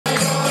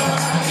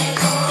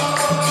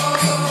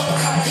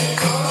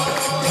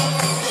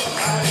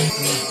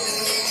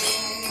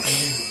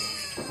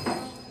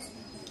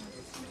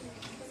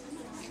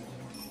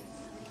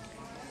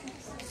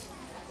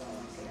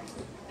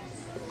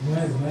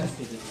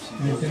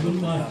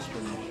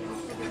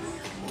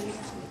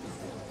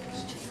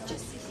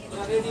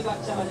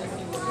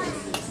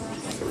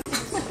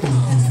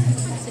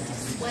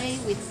Sway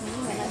with me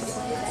when I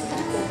say that.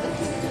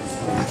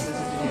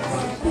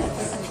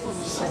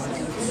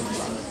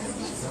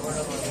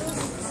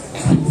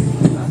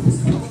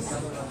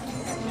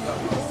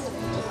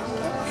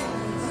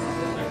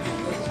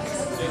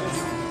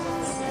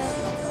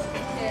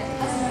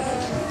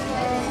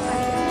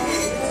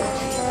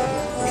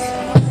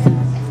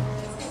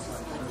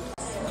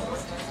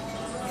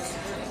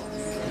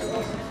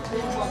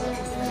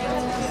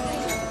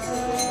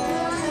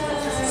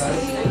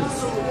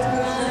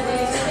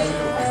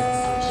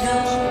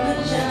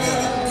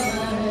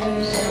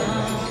 Jai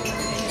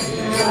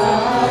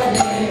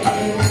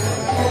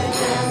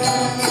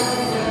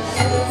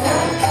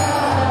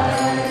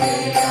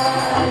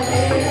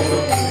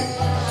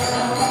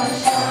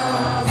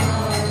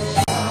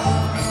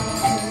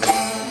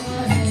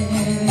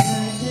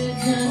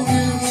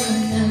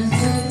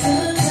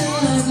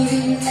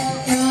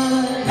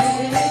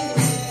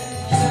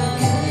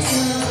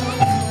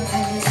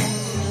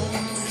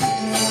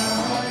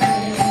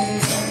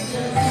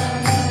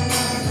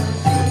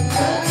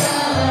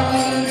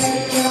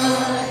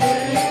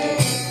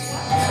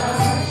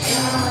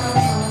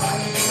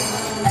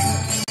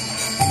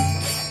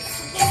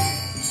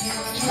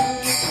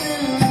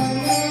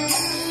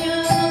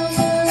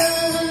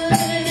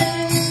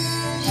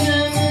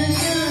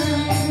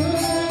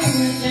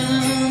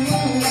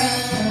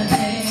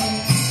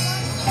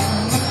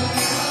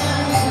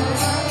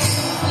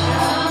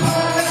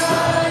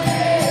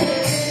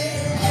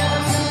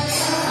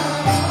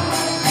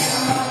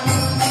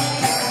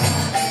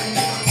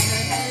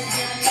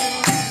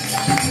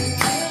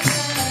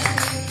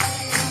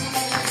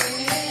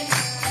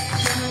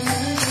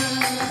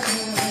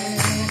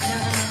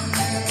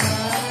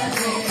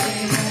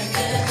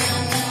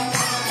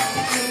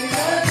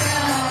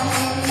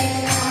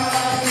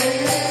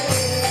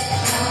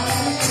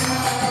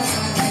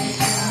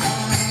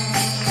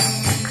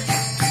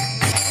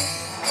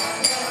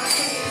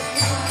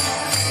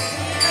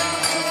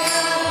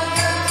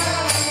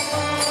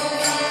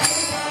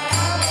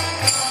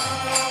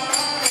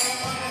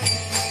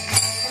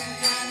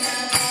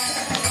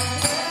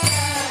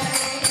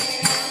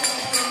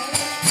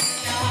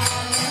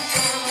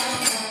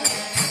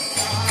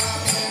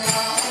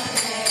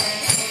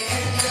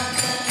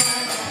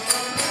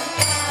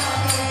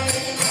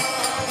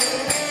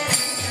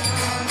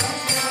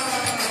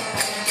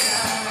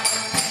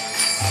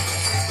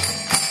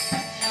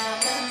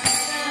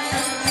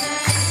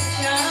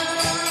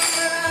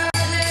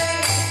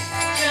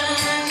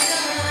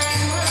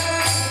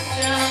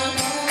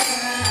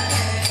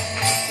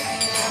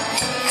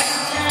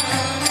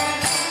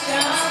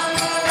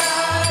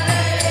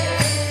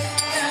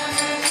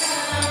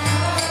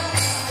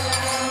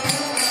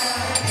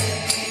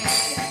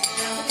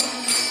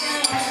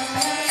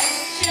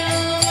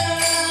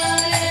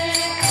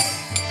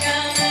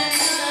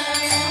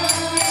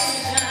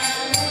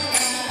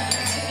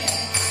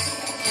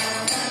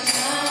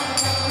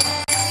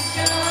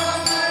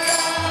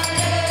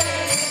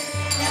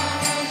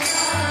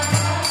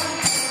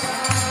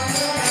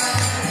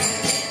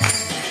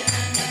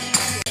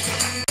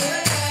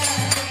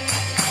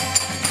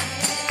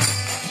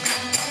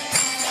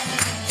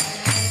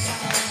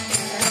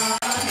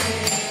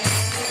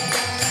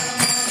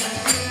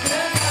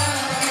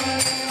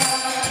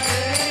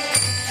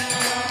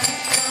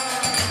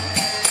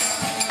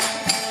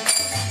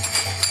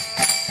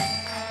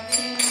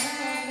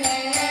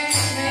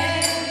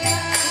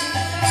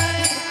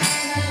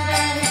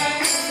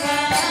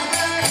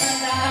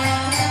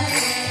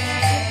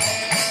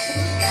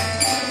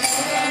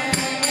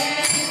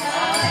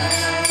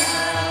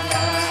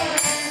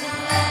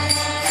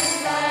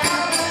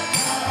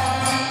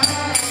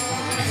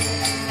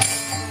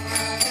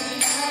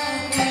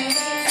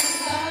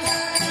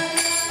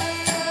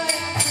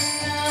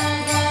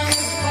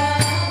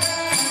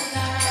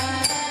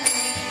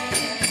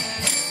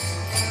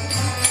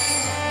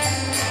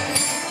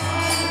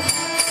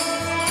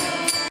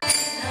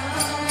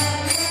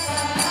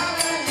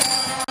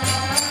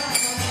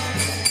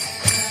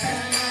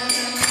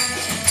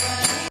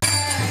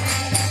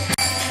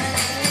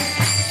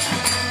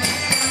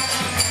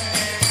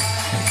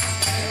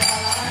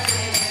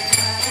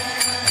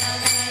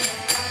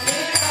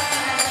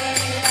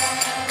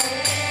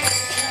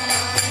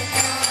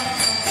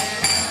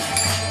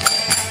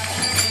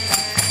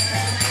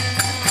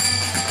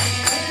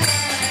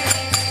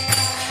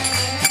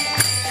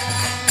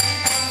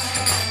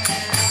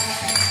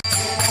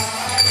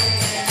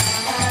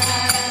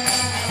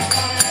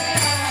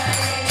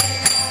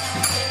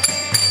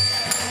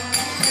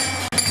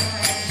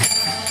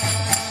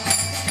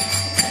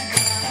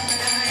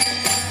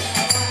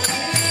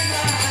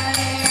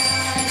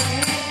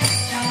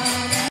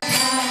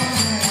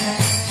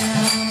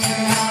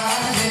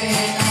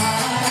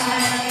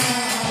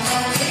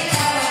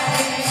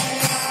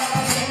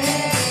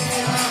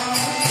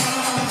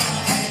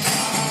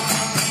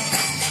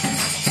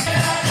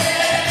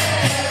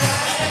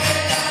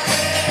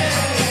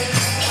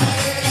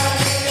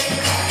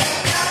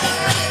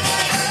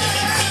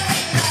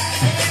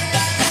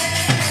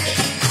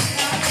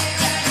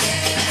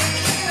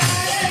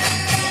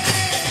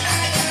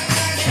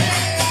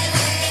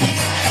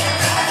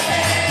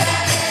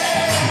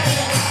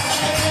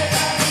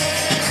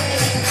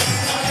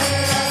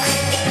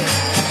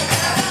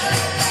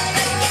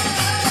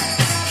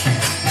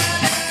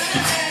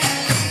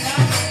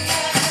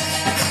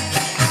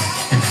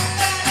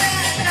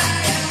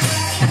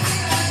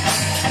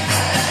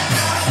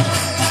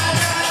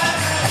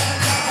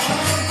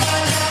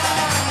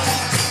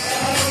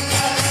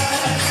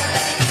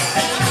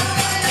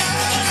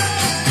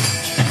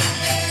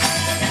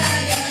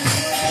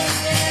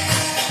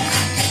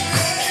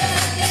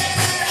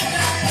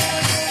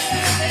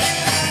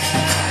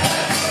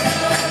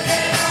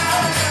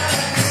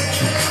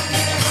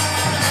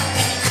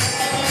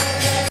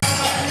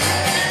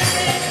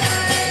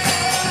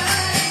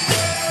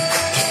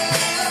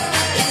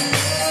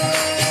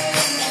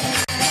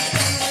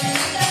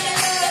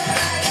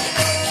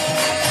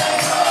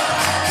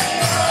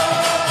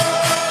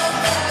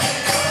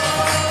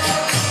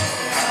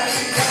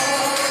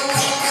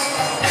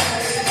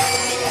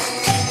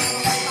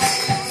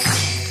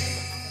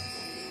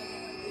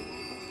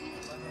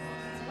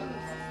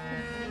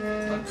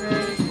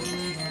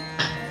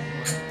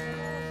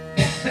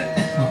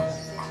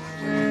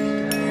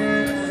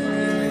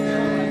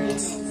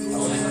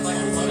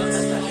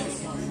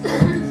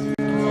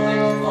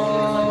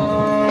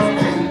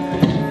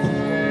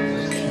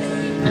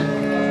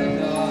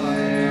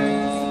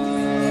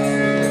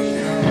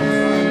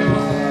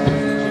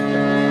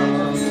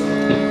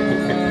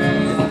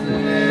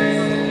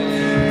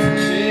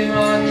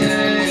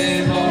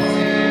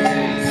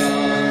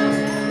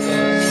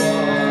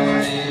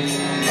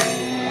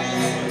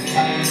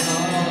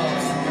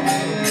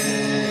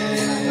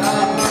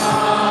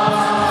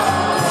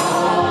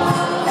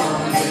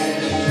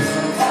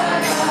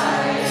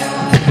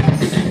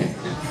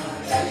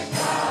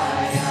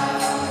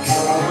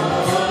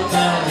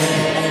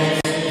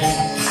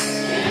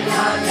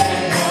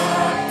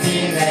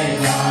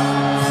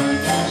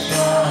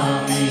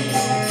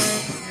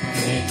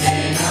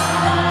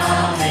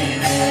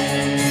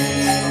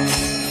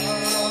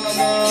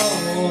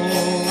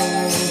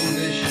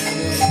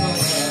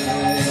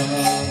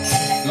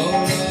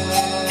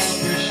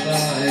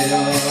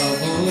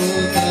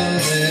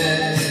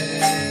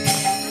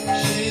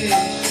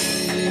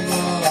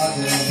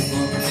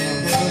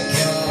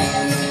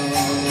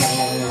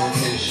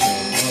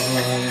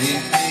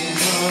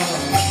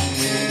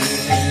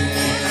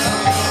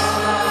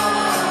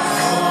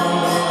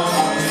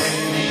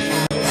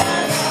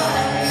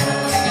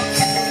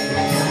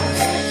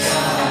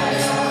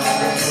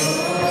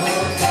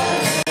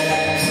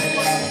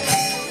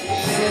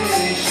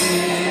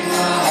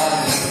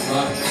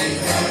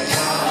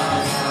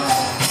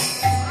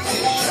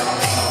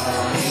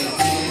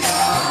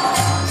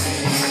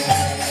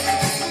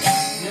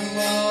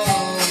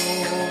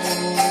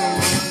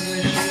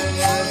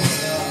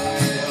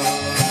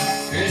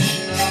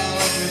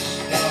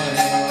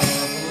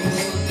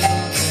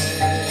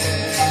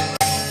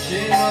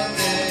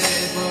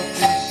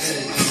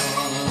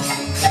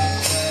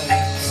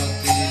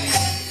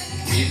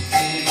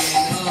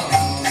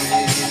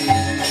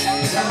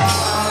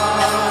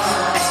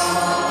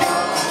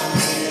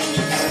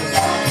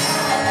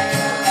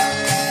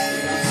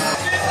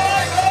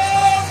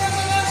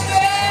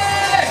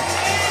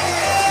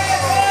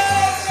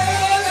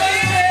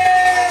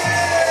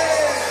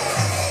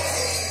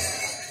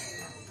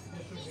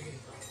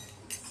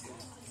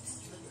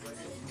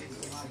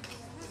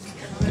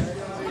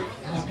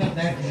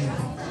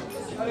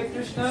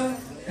Krishna,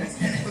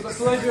 with the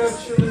pleasure of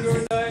Srila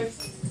Gurudev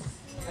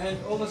and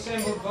all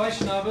assembled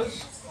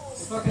Vaishnavas,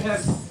 if I could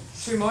have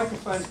 2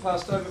 microphones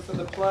passed over for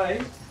the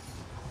play.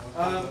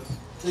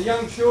 The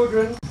young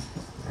children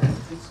from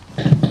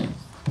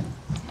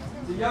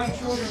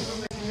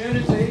the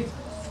community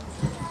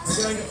are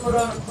going to put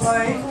on a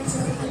play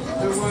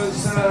that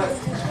was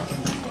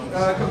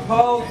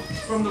compiled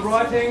from the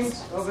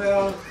writings of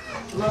our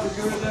beloved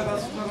Gurudev,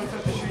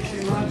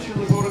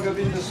 Srila Guru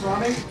Govinda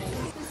Swami.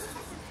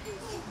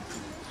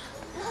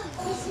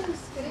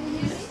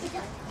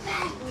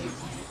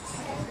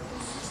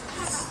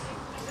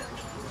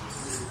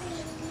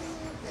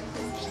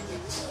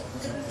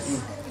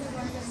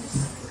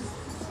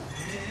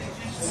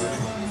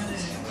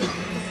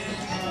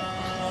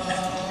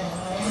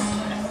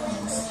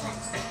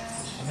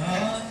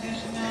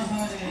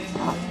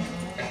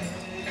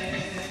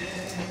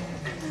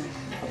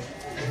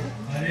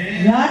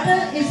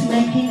 Radha is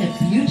making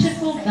a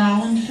beautiful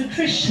garland for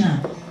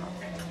Krishna.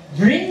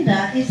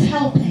 Vrinda is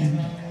helping.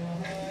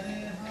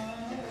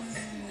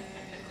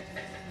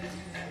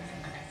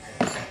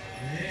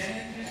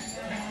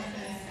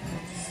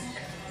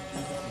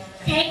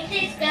 Take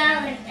this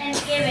garland and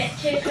give it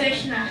to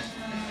Krishna.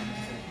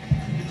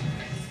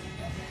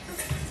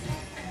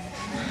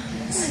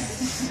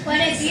 What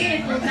a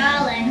beautiful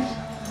garland.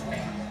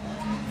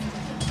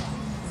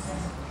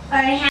 Or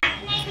how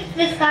can I give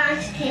this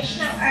garland to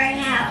Krishna? Or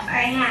how?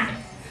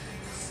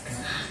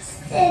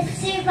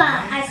 Suba,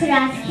 I could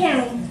ask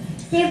him.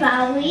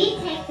 Suba, will you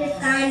take this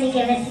garland and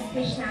give it to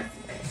Krishna?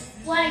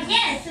 Why,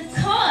 yes, of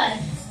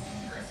course.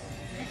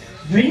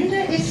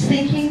 Vrinda is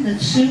thinking that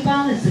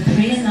Subal is the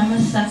Priyanama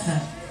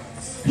Saka.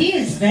 He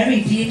is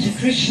very dear to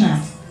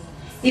Krishna.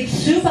 If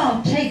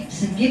Subal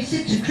takes and gives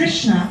it to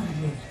Krishna,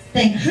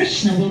 then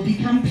Krishna will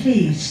become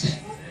pleased.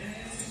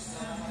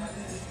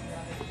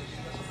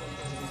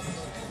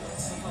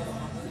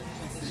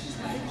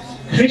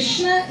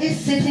 Krishna is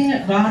sitting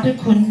at Radha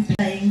Kund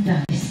playing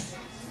dice.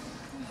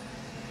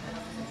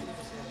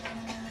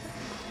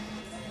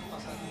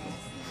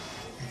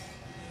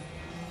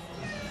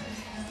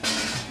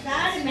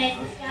 Radha made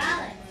this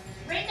garland.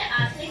 Vrinda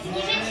asked me to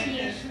give it to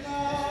you.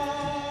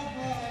 Oh,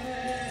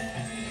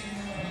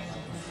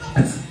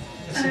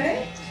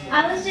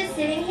 I was just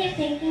sitting here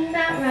thinking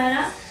about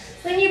Radha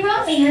when you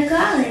brought me her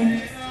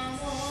garland.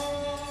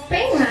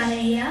 Bring Radha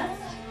here.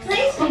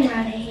 Please bring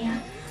Radha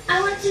here.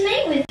 I want to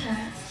meet with her.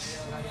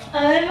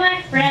 Oh,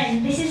 my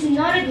friend, this is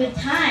not a good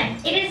time.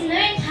 It is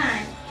noon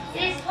time.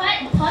 It is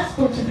quite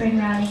impossible to bring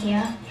Radha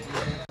here.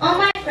 Oh,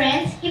 my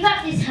friends, give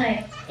up this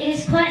hope. It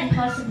is quite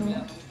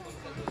impossible.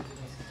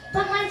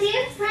 But my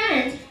dear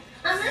friend,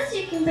 unless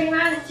you can bring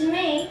Radha to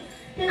me,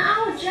 then I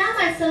will drown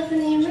myself in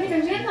the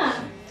Yamuna River.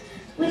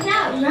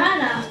 Without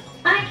Radha,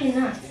 I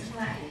cannot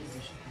survive.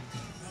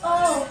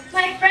 Oh,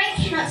 my friend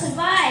cannot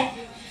survive.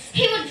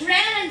 He will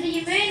drown in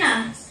the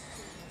Yamuna.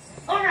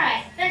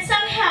 Alright, then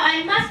somehow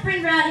I must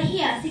bring Radha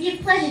here to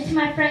give pleasure to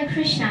my friend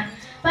Krishna.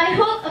 By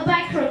hook or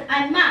by crook,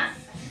 I must.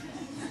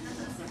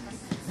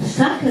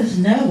 Sakhas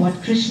know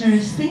what Krishna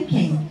is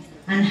thinking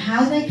and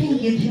how they can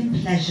give him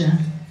pleasure.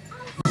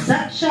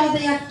 Such are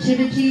the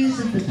activities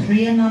of the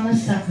Priyanama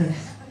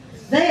Sakhas.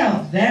 They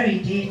are very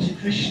dear to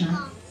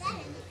Krishna.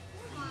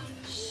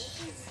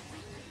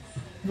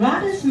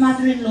 Radha's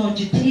mother-in-law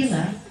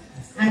Jatila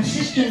and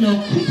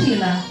sister-in-law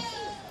Kutila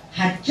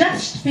had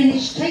just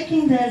finished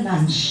taking their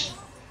lunch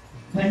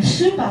when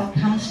Subal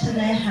comes to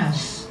their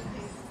house.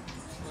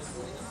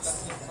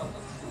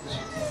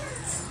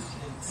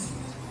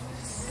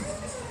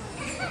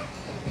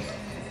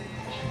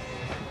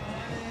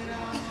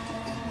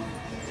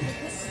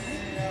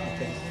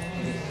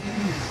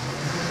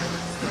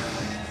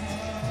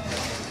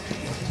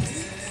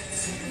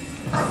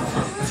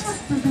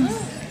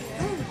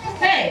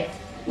 Hey,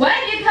 why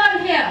have you come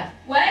here?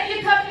 Why have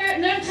you come here at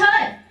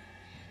noontime?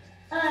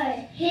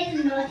 Oh, here's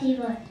a naughty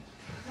boy.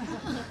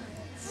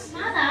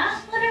 Mother,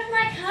 one of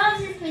my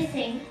calves is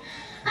missing.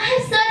 I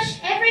have searched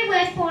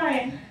everywhere for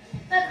him,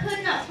 but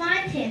could not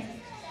find him.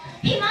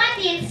 He might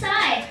be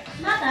inside.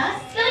 Mother,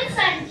 go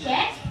inside and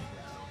check.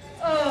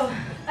 Oh,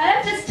 I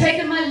have just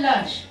taken my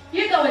lunch.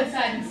 You go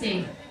inside and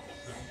see.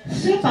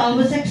 Subal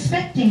was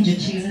expecting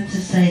Jatila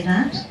to say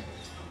that.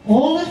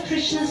 All of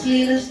Krishna's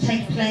Leelas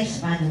take place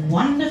by the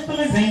wonderful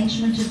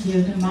arrangement of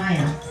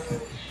Yogamaya.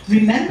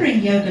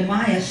 Remembering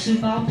Yogamaya,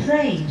 Subal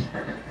prayed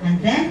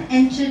and then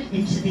entered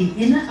into the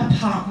inner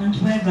apartment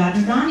where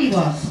Radharani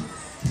was.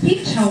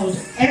 He told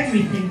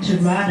everything to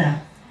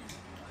Radha.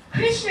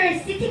 Krishna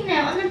is sitting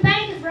there on the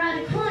bank of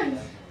Radha Kund,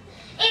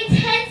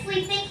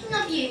 intensely thinking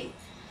of you.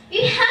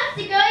 You have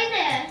to go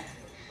there,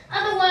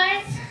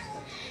 otherwise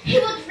he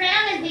will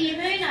drown in the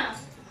Yamuna.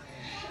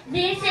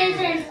 This is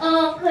an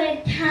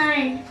awkward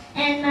time,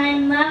 and my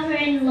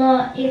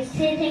mother-in-law is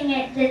sitting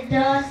at the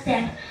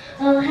doorstep.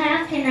 Oh,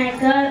 how can I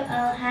go?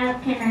 Oh, how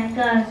can I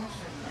go?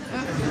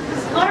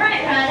 All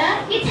right,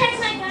 Radha, you take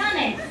my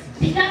garment.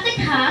 Pick up the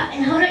calf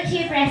and hold it to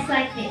your breast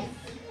like this.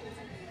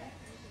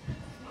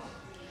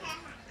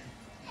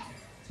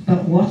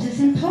 But what is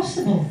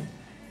impossible?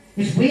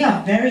 If we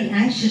are very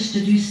anxious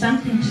to do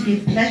something to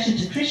give pleasure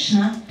to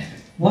Krishna,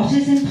 what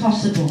is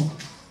impossible?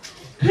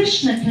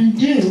 Krishna can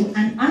do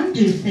and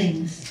undo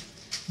things.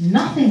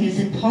 Nothing is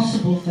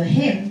impossible for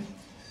him.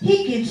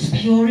 He gives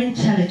pure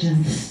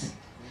intelligence.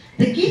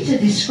 The Gita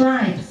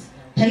describes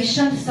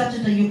Taisham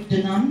Satata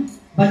Yuktanam,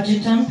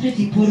 Bhajatam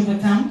Priti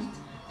Purvakam,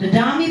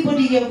 Dadami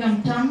Buddhi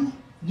Yogam Tam,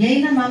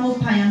 Yena Mamu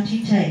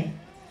Payanti Te.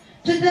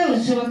 To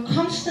those who are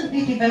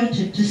constantly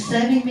devoted to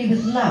serving me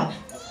with love,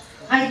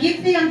 I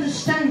give the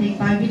understanding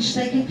by which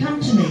they can come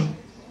to me.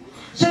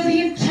 So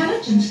the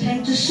intelligence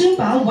came to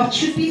Subal, what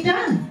should be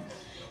done?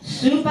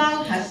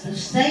 Subal has the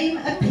same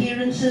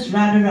appearance as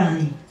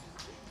Radharani.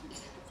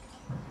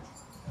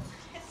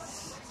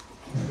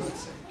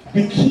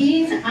 The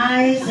keen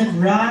eyes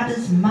of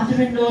Radha's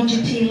mother-in-law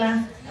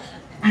Jatila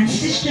and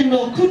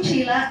sister-in-law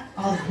Kutila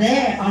are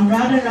there on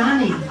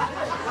Radharani.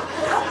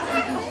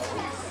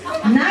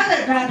 Now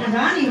that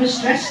Radharani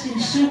was dressed in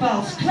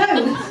Subal's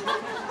clothes,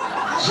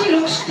 she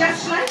looks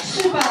just like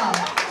Subal.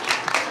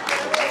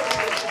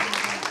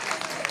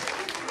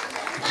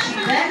 She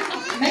then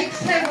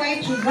makes her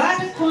way to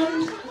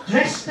Radhakund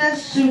dressed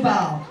as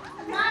Subal.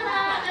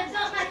 Mama, I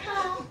got my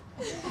car.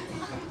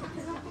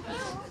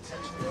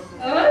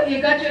 Oh,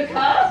 you got your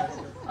car?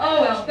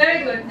 Oh, well,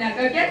 very good. Now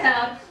go get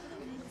out.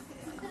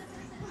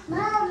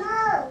 Mom.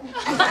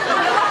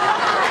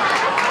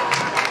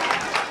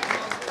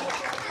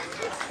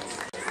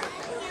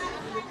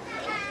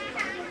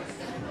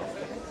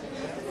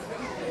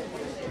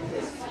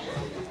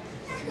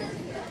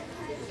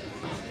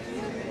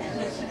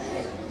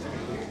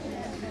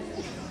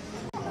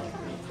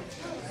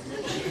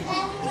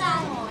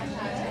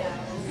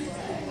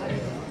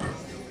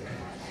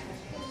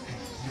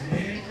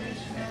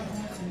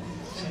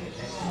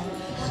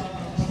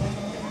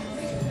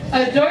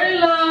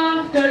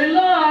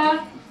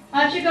 Dorila,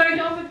 aren't you going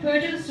to offer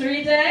puja to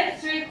Sri Day,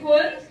 Sri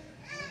Kund?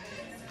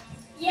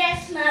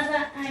 Yes,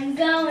 Mother, I'm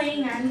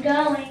going.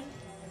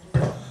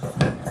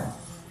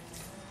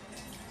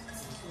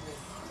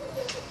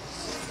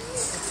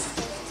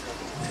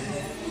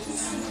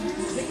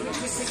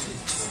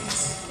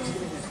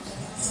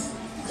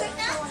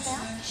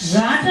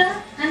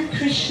 Radha and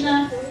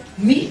Krishna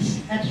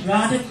meet at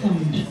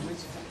Radhakund.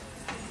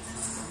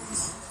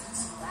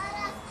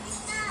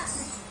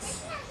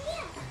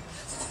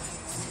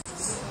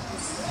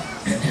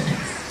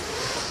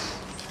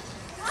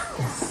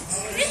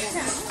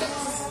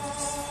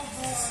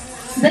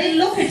 They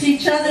look at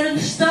each other and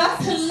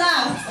start to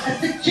laugh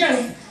at the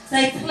joke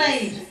they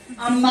played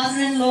on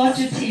mother-in-law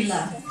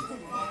Jatila.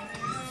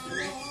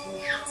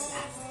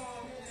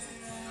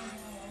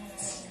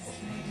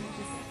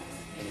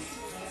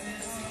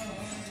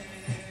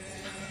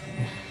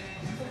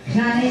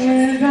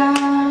 Jaya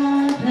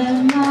Radha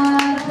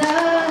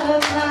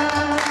Madhava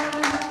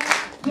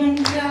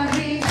Kunja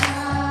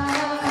Vihari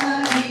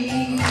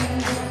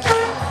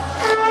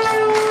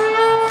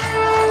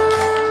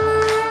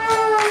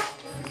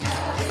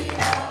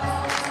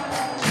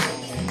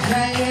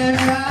Jaya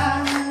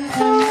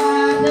Radha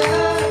Madhava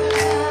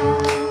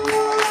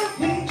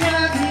Kunja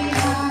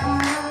Vihari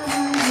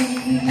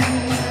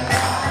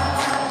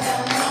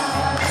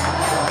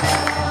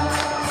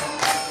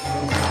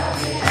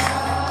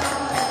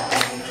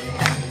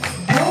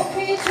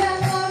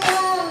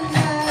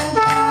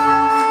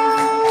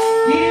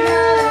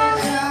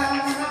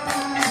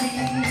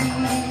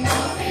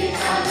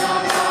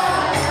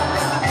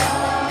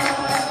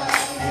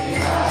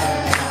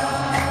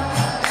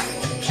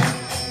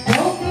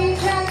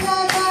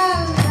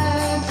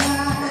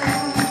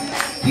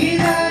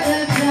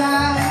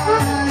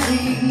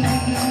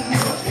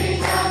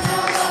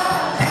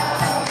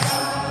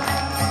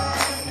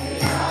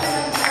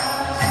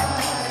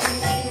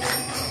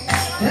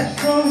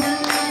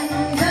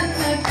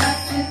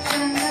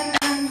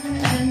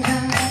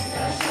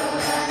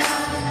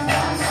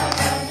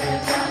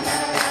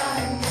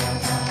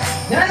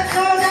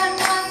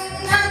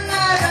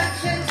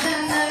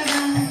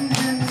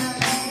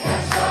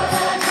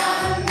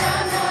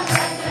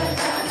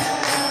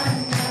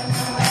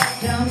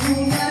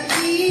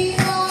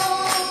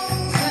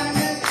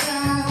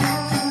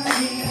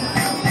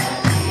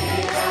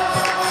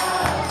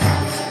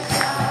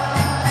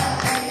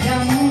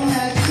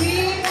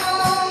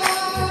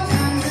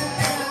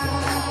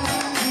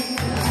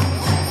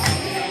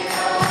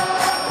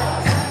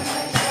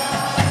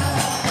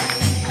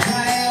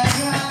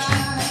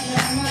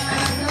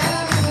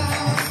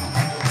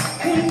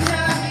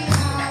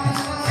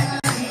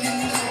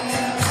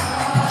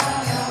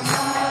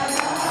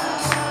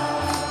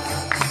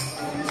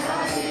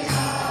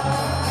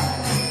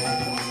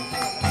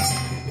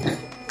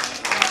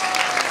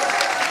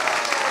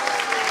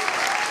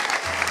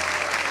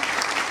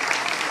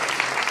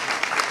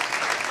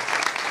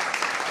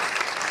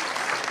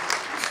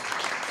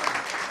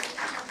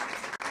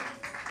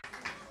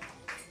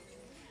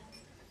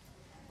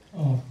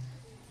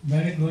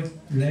Very good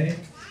play.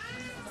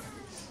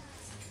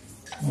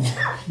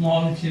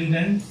 Small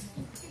children,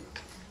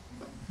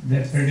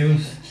 they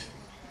produced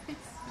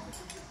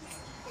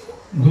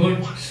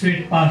good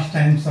sweet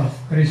pastimes of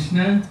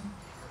Krishna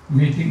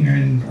meeting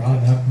and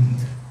Radha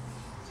Kunda.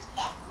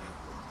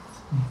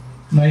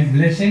 My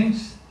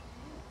blessings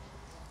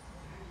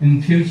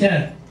in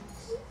future,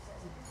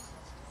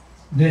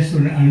 they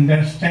should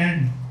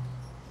understand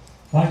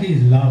what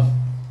is love,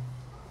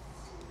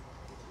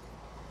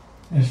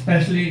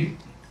 especially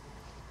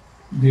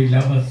the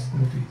lovers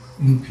gopis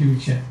in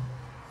future.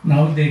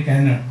 Now they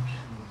cannot,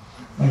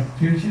 but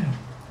future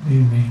they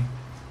may.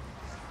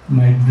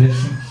 My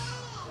blessings.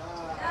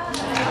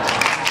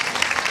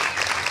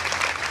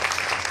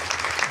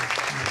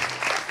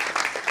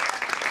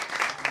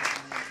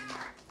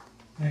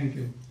 Thank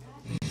you.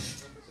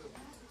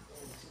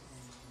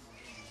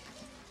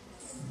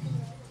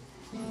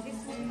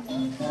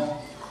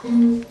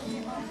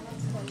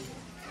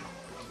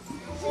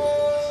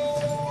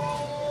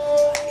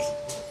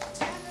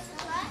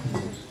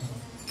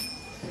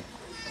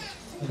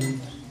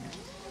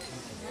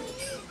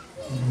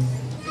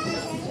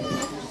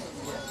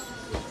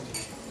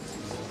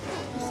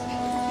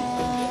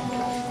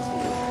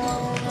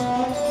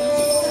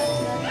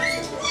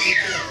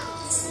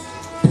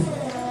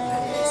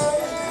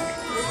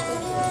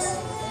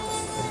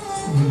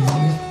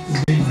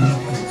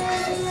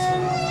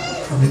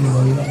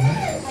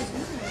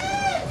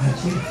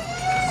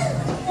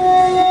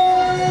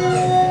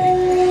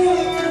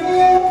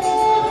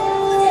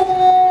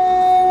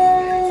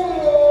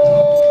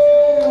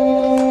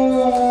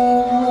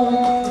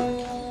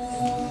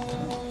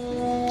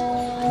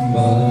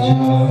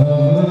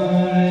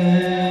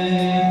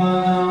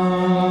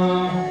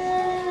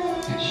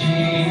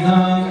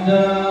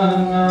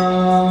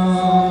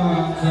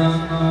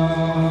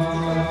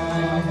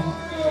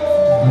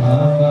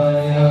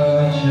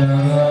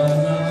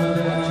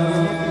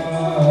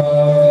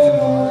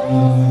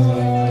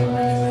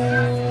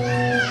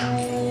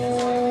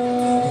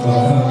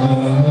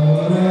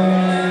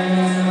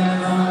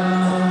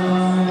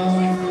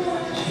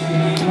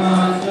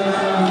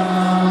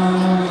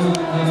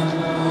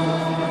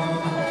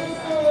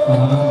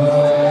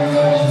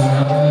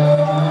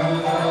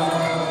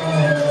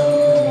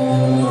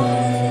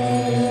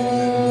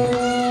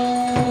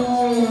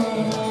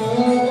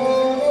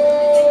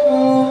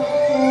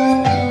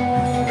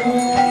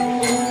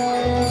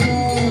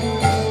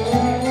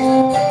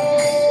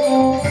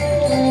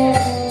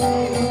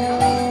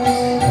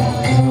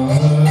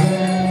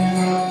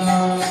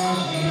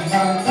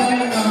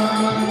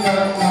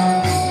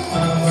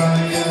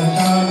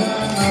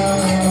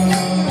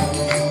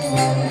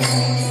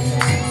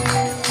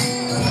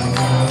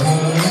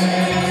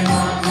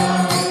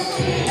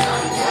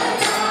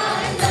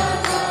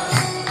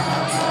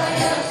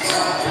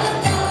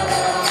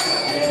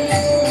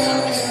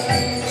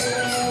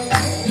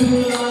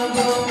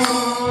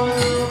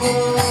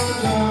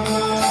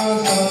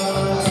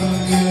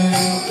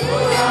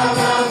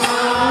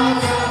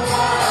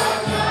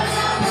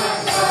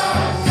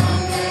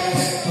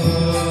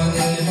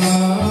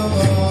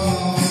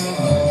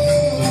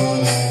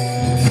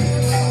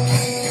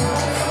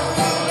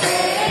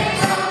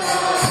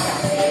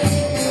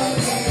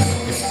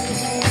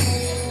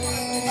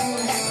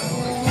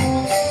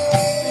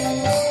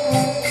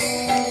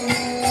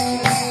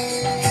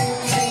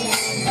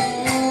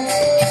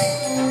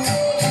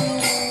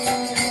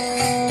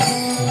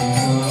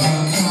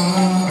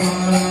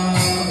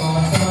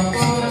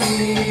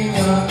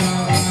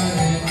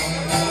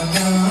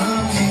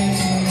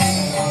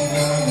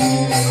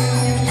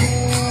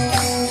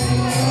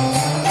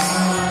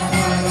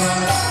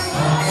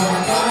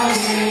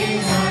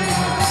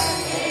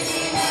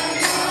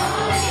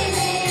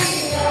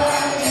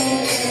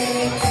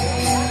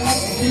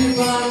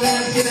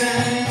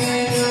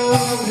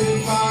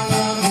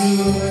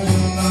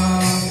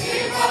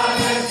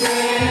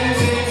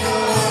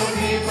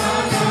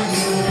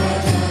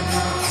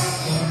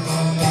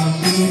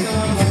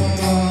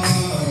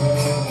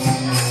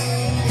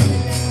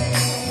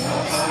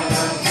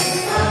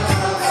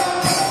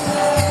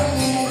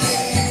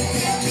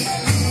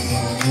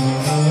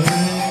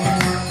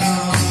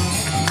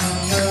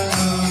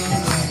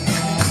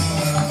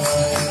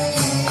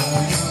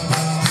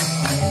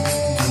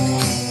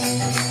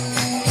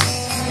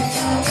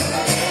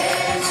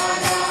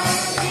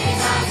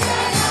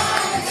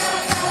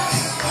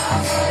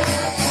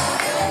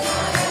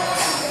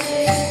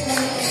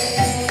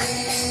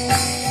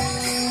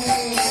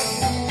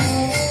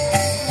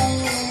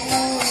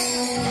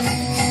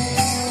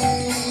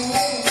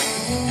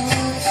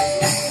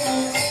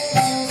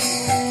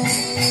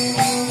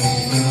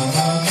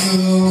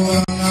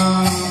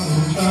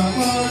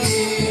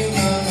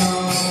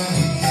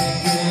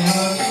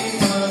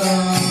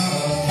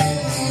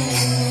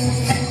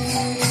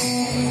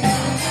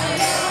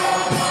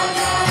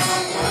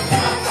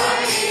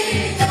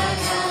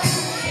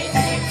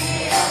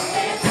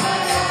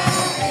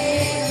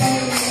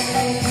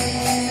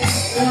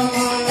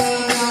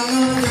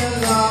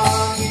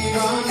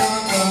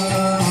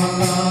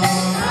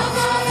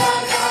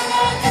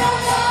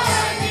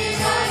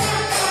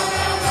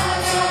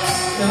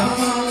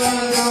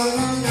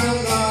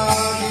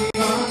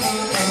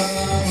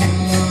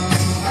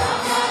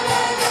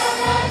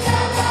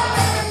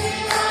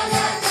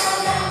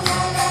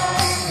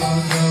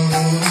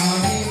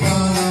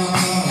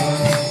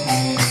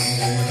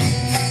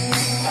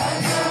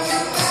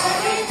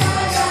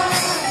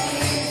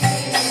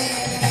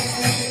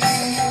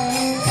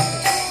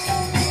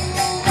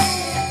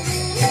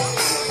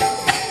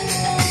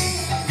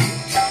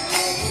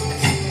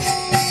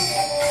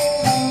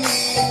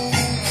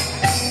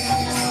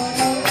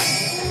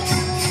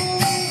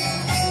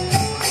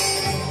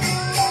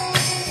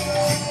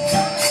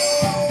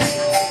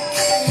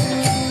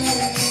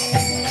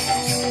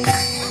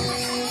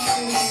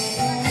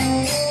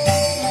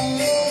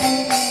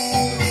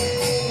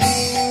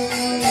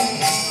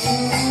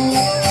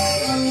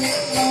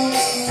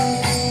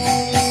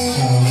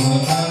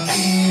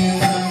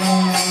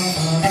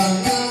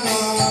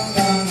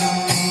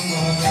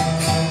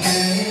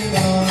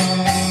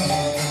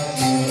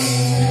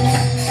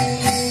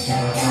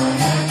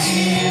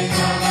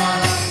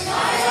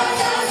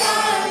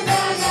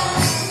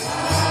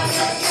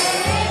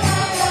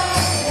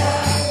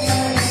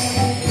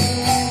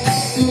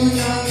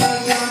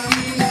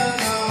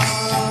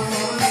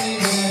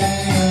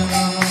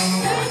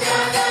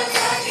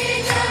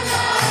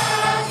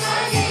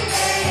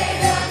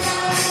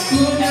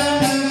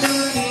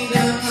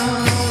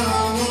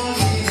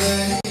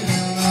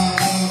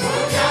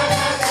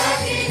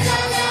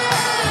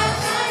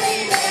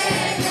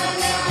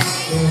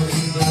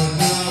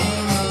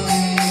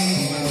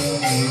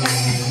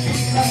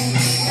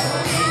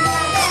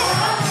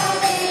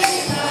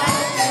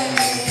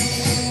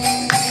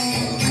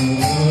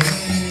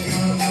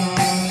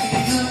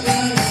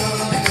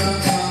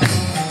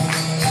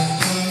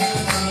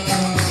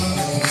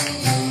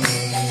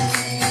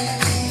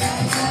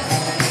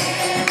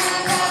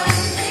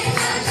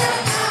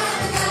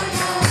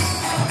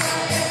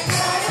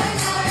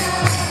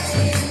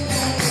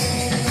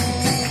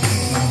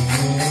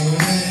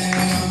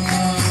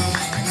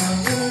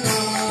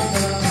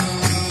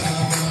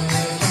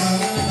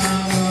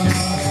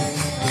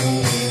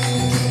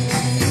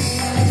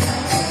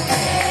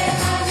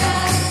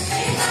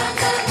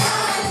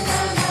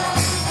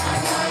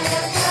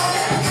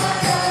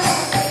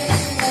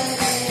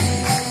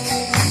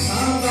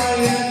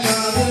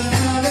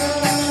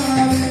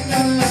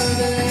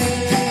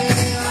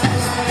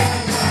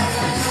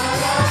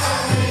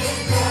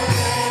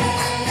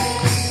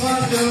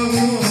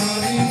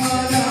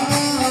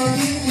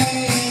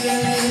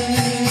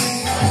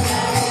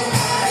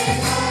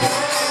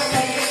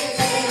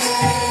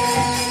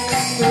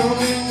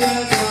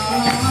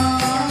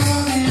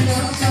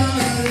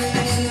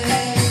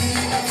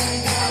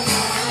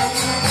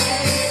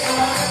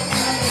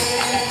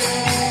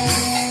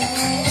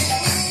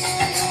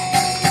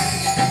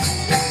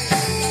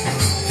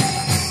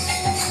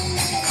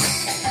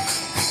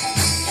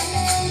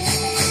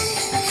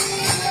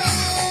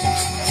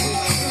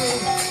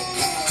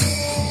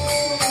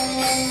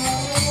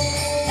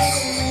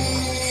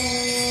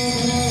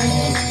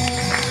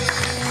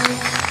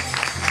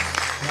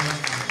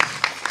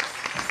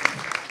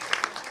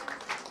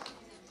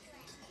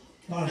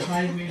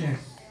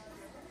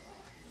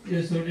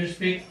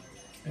 speak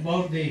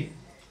about the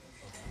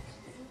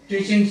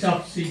teachings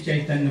of Sri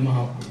Chaitanya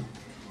Mahaprabhu.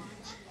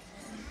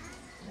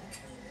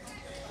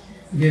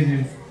 Give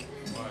him.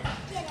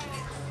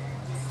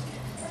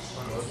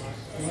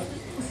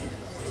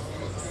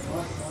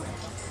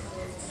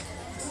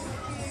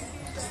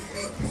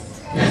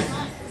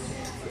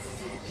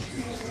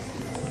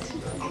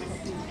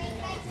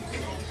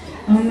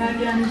 Om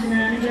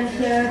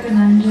Nagyanjanasya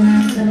Kananjana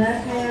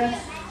Salakaya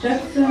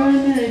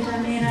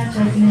Jaksarmilitamena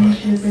Chakne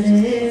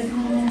Shukadev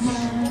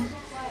Namaha.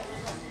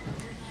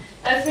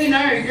 As we know,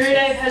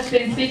 Gurudev has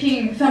been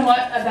speaking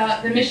somewhat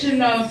about the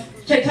mission of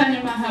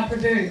Chaitanya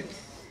Mahaprabhu.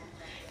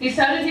 He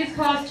started his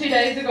class 2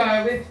 days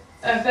ago with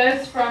a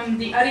verse from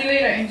the Adi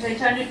Lila in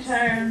Chaitanya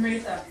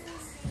Charitamrita.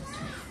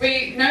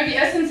 We know the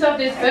essence of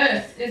this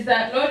verse is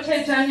that Lord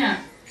Chaitanya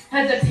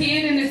has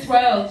appeared in this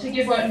world to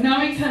give what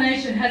no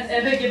incarnation has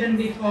ever given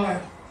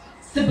before: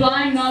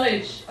 sublime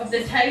knowledge of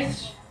the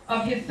taste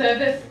of his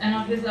service and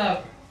of his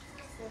love.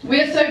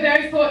 We are so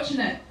very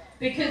fortunate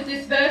because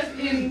this verse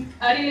in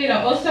Adi Lila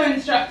also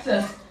instructs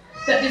us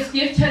that this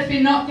gift has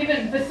been not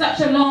given for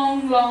such a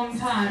long, long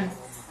time.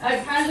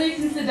 Apparently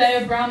since the day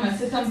of Brahma,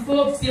 so some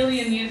 4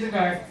 billion years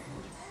ago.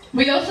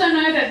 We also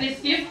know that this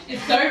gift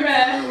is so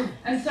rare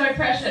and so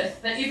precious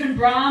that even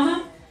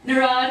Brahma,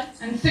 Narad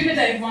and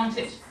Sukadev want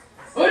it.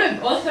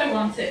 Uddhav also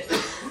wants it.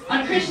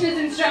 On Krishna's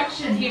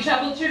instruction, he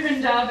travelled to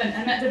Vrindavan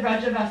and met the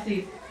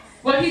Vrajavasis.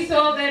 What he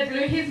saw there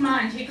blew his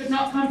mind, he could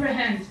not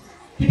comprehend.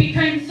 He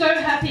became so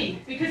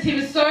happy because he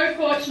was so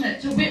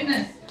fortunate to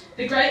witness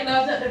the great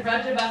love that the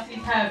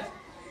Vrajavasis have.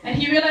 And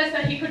he realised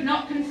that he could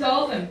not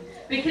console them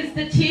because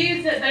the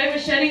tears that they were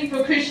shedding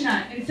for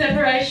Krishna in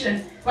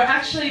separation were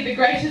actually the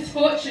greatest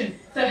fortune.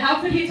 So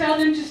how could he tell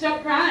them to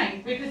stop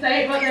crying? Because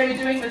what they were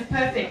doing was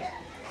perfect.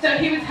 So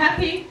he was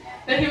happy,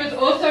 but he was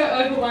also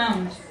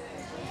overwhelmed.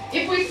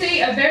 If we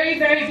see a very,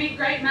 very big,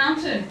 great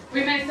mountain,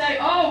 we may say,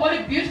 oh, what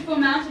a beautiful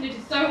mountain, it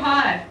is so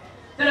high.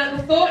 But at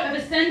the thought of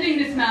ascending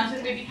this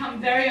mountain, we become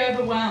very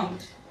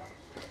overwhelmed.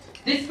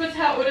 This was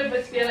how Uddhav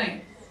was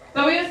feeling.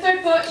 But we are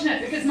so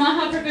fortunate because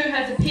Mahaprabhu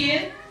has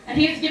appeared and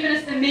he has given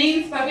us the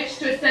means by which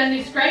to ascend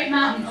this great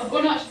mountain of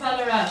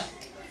Unachvalara,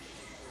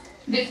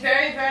 this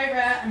very, very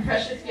rare and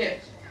precious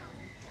gift.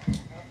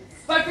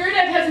 But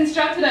Gurudev has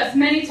instructed us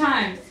many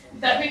times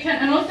that we can,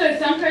 and also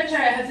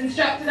Sankaracharya has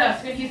instructed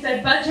us when he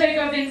said, Bhaje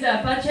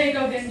Govinda, Bhaje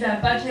Govinda,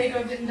 Bhaje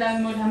Govinda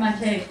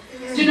Mudhamate.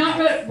 Do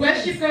not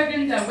worship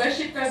Govinda,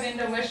 worship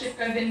Govinda, worship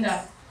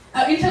Govinda.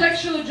 Our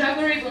intellectual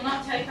jugglery will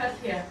not take us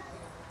here.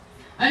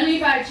 Only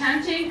by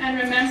chanting and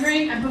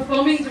remembering and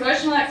performing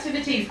devotional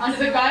activities under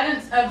the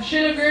guidance of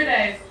Srila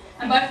Gurudev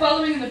and by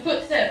following in the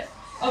footsteps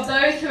of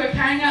those who are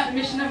carrying out the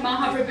mission of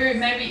Mahaprabhu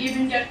may we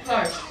even get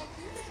close.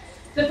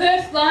 The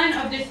first line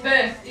of this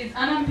verse is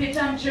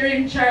Anampitam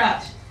Churim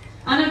Charat.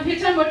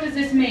 Anampitam, what does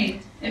this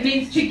mean? It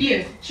means to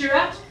give.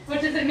 Churat, what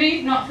does it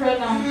mean? Not for a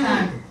long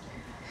time.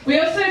 We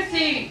also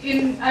see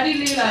in Adi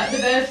Lila the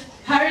verse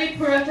Hari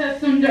Purata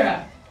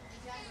Sundara.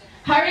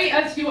 Hari,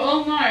 as you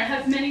all know,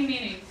 has many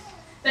meanings.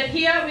 But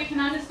here we can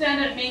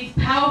understand it means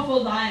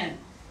powerful lion.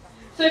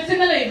 So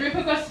similarly,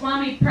 Rupa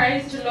Goswami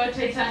prays to Lord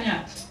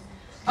Chaitanya,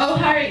 Oh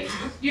Hari,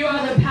 you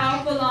are the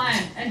powerful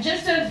lion. And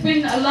just as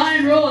when a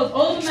lion roars,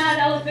 all the mad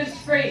elephants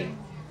flee.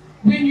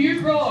 When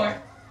you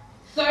roar,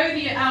 so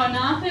our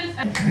nathas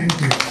and...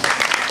 Thank you.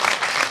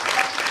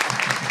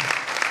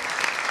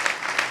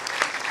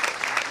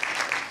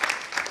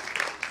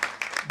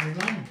 I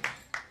want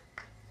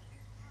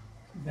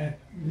that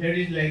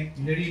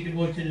lady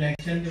devoted like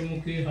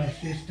Chandramukhi, her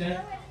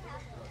sister,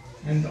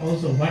 and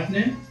also what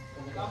name?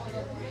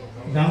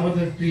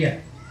 Damodar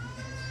Priya.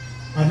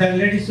 Other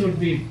ladies would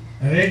be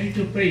ready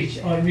to preach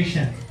our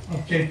mission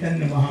of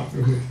Chaitanya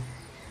Mahaprabhu.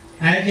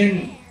 As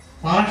in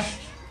past,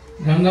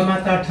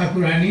 Gangamata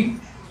Thakurani,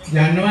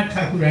 Janava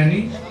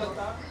Thakurani,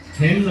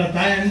 Hemlata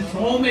and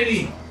so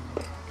many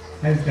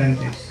have done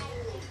this.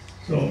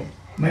 So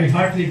my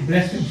heartily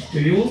blessings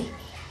to you.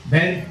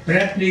 Very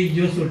briefly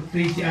you should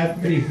preach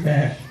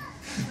everywhere.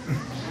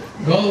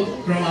 Go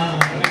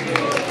Ramananda.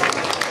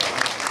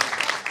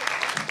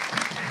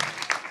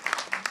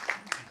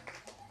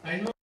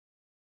 I know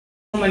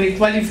so many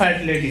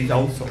qualified ladies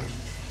also.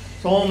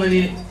 So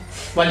many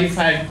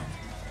qualified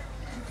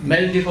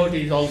male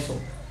devotees also.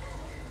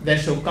 They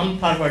should come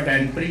forward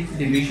and preach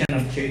the mission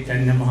of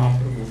Chaitanya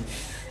Mahaprabhu.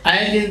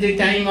 As in the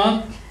time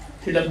of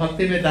Srila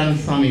Bhaktivedanta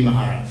Swami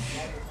Maharaj.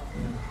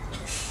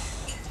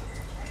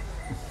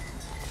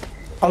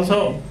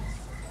 Also,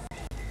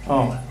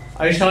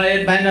 I saw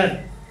a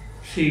banner,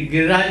 Sri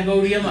Giriraj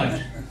Gaudiya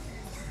Math.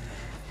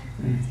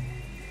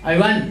 I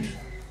want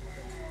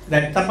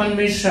that Tapan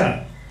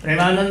Mishra,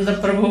 Ramananda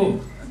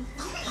Prabhu,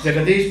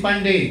 Jagadish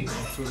Pandey,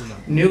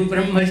 new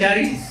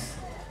brahmacharis,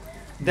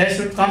 they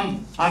should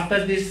come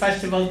after this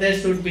festival, they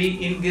should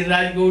be in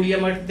Giriraj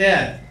Gaudiya Math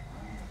there.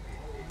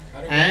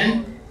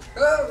 And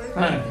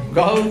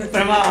Gaur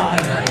Praman.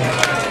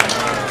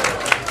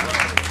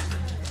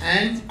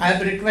 And I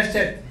have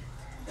requested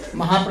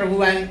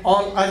Mahaprabhu and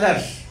all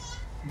others,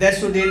 they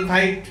should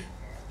invite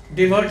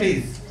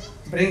devotees,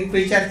 bring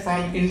preachers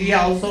from India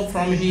also,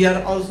 from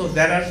here also.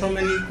 There are so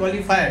many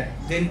qualified.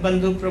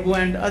 Dinbandhu Prabhu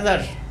and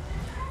others.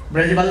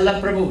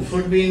 Brajvallabh Prabhu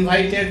should be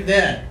invited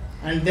there,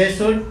 and they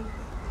should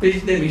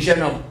preach the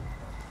mission of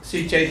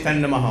Sri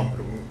Chaitanya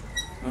Mahaprabhu.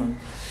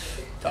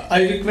 So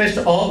I request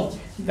all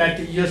that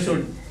you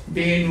should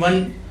be in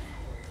one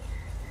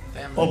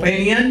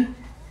opinion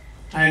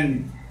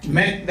and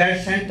make that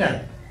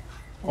center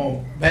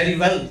very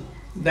well,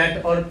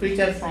 that our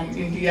preachers from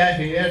India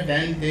here,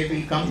 then they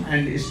will come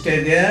and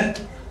stay there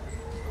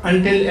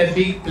until a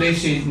big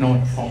place is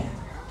not formed.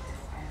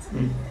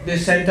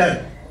 This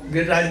center,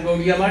 Giriraj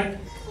Gaudiya Math,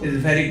 is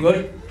very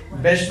good.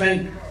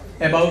 Basement,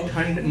 about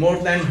more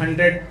than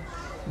 100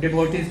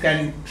 devotees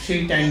can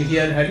sit and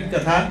hear Hari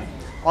Katha.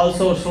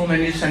 Also, so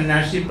many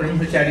sannyasi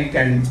brahmachari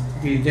can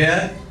be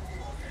there.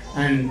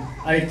 And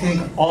I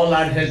think all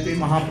are helping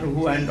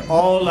Mahaprabhu, and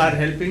all are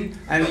helping,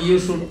 and you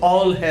should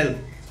all help.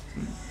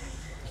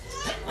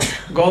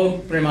 Gaur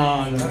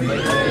Premanand.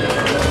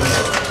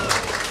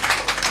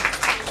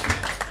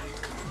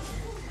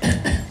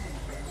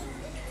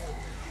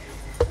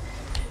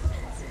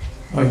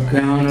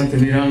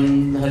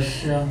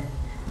 Ajnanatimirandhasya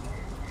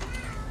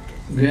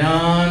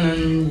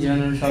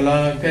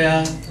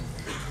Jnananjanashalakaya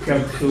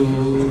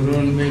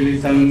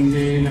Chakshurunmilitam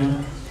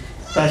jena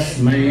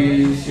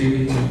Tasmai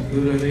Shri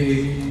Gurave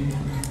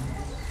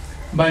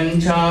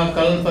Vancha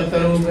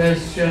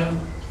kalpatarubhyasya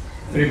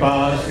Kripa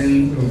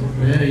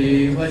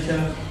sindhubhya cha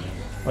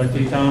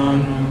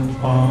Patitanam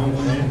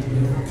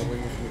pavanebhyo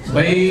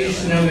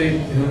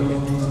Vaishnavebhyo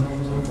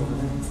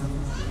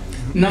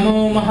Namo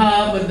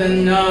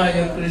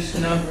Mahavadanyaya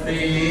Krishna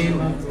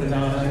Prema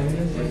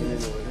Pradaya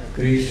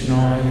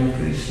Krishnaya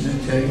Krishna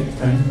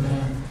Chaitanya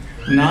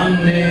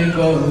Namne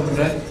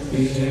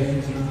Gaurati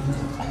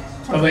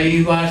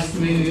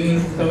Tavaivasmi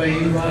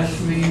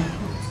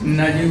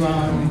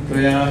Najivami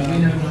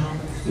Tvayagina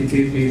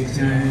Iti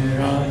Vikhnaya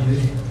Radhe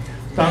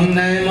Tam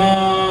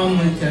Naimam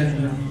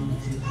Charna.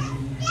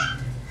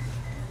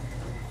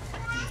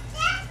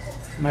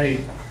 My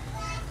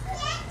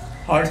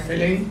heart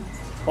feeling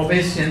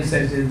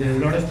obeisances in the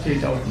lotus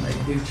feet of my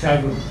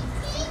Diksha Guru,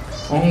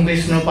 Om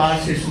Vishnu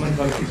Srimad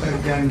Bhakti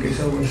Pragyan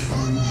Keshav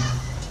Goswami,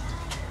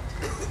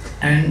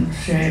 and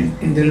stand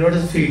in the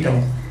lotus feet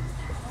of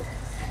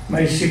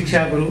my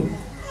Shiksha Guru,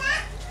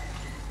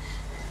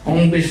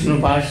 Om Vishnu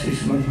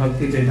Srimad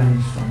Bhakti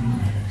Vedanta Swami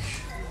Maharaj.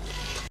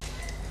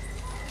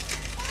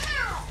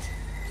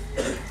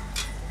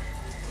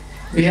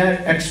 We are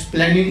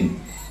explaining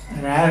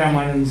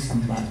Ramananda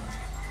Samvad.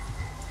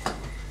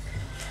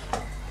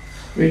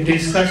 We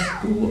discussed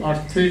 2 or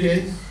 3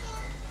 days.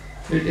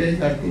 3 days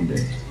or 2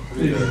 days?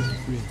 3 days.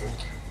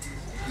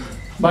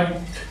 But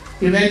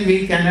even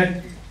we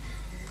cannot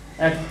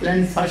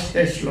explain first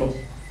day slow.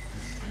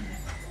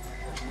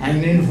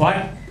 And in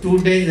what 2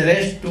 days,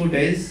 rest 2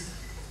 days,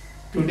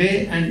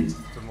 today and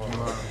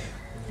tomorrow.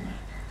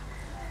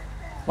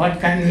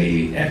 What can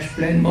we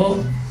explain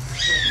more?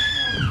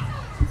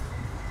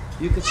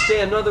 You could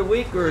stay another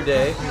week or a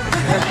day.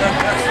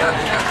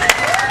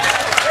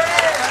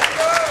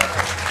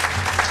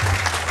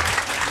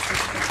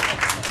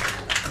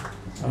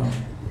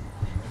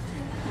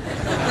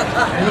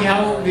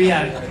 Anyhow, we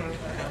are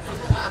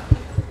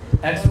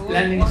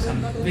explaining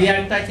something. We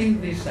are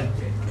touching this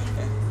subject.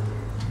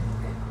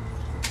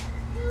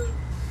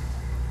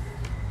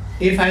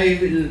 If I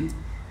will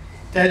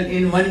tell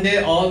in one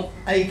day all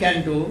I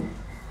can do,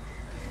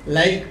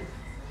 like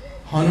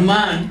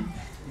Hanuman,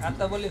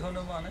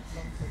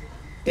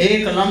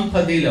 ek lamp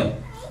dilo,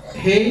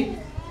 he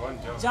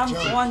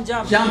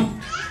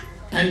jumped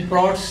and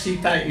brought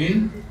Sita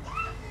in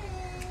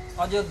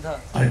Ajodhya.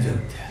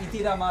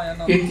 Iti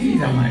Ramayana.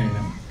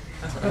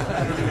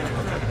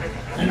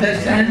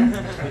 Understand?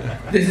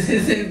 This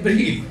is a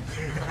brief.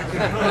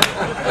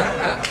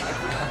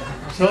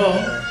 So,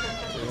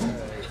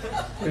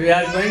 we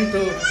are going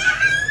to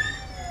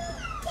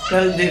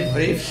tell the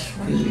briefs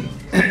only.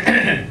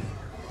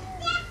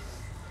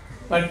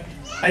 But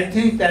I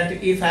think that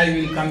if I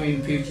will come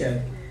in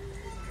future,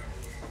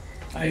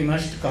 I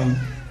must come.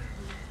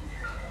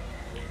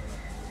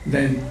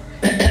 Then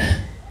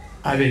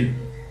I will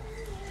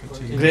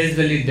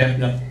gradually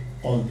develop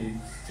all these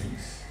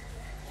things.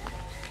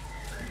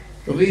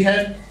 So we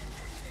have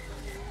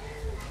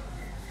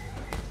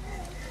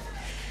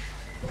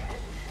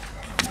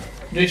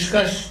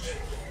discussed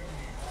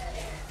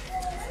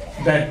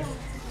that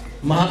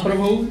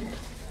Mahaprabhu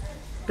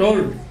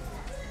told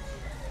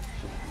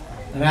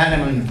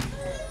Ramananda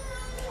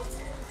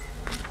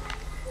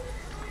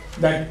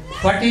that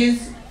what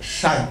is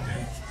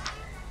sadhana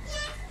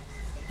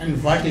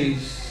and what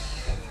is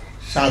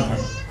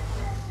sadhana.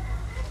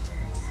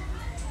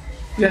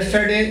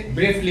 Yesterday,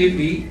 briefly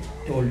we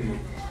told you.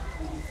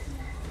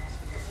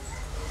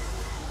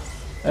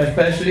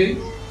 Especially,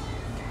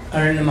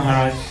 Aranya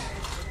Maharaj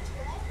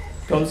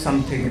told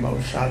something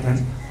about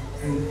sadhana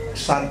and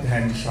sadhana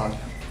and sadhana.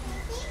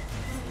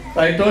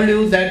 So I told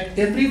you that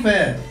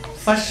everywhere,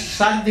 first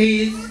sadhana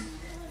is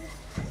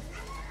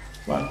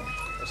what?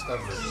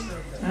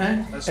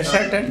 Established. A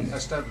certain.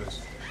 Established.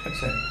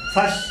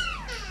 First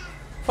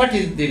what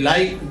is the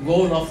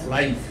goal of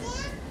life?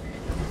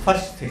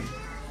 First thing.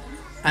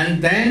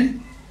 And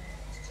then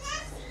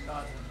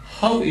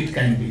how it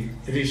can be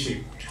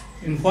received,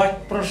 in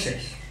what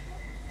process.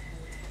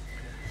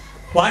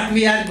 What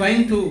we are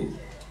going to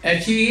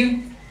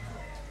achieve,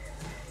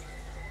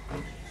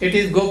 it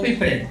is Gopi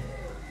Prem.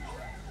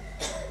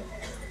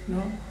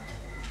 No?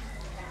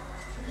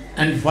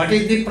 And what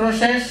is the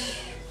process?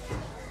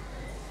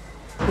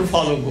 To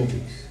follow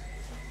Gopis.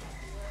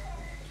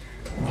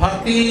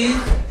 Bhakti is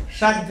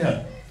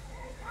sadhya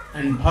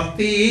and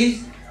bhakti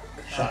is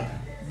sadhana,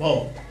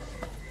 both.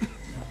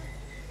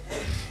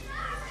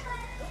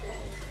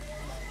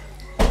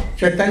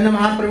 Chaitanya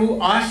Mahaprabhu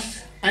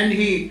asked and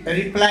he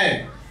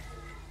replied,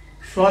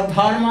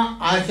 Swadharma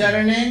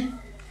acharane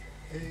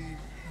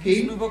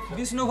ki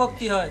Vishnu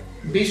Bhakti hai.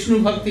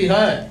 Vishnu Bhakti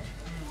hai.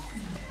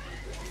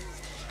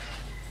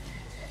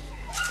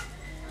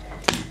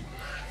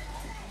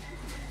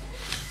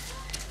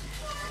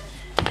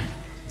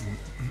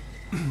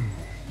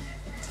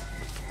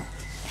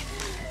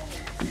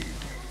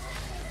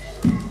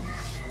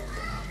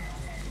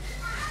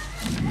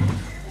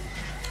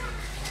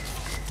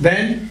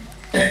 Then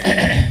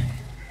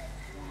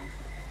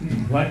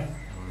what?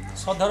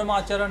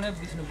 Swadharma acharane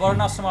Vishnu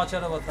Varnashram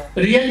achara bata.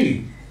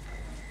 Really?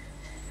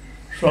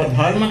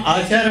 Swadharma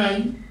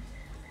acharan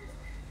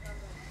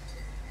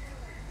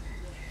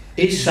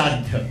is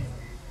sadhya.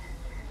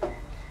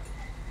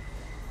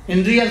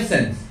 In real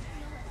sense.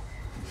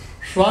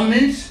 Swa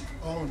means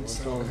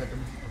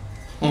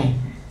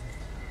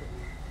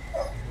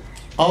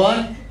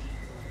our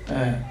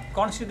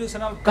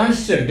Constitutional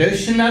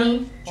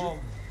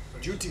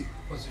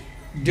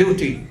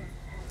duty,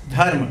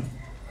 dharma,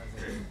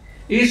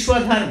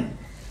 Ishwa dharma.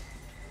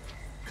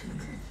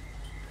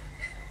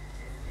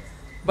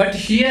 But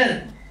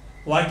here,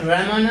 what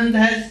Ramananda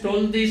has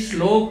told the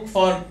slok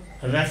for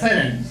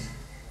reference,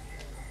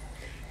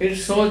 it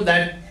shows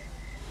that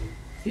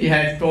he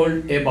had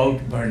told about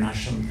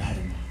Varnashram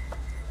dharma,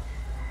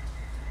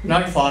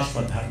 not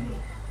Fasva dharma.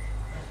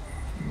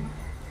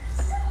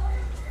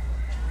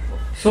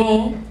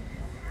 So,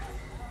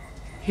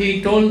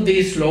 he told the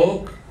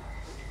slok,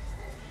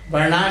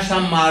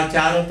 Varnasham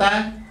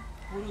marcharata,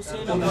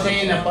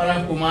 Purusena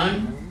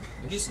parakuman,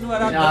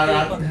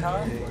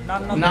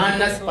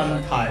 Nanas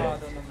panthaya.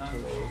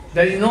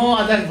 There is no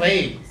other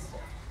way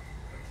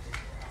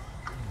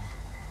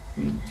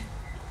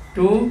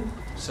to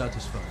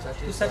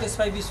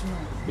satisfy Vishnu.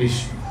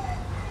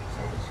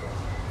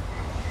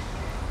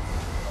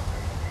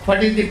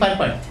 What is the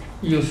purpose?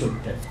 You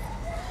should tell.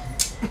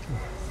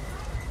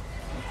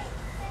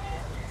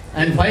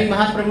 And why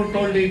Mahaprabhu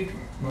told it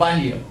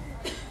Bahya?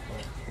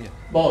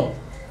 Both.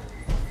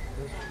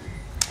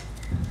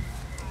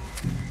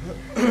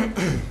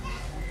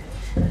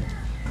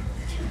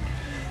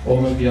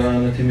 Om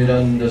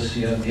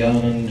Jnanatimidandasya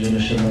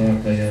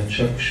Jnananjanashalakaya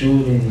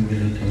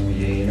Chakshurunmilitam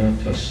Yena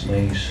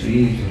Tasmai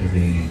Sri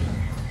Gurave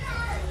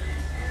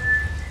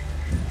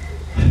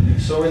Namaha.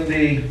 So in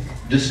the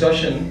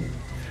discussion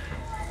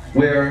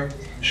where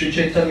Sri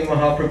Chaitanya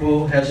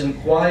Mahaprabhu has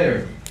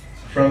inquired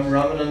from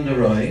Ramananda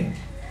Roy,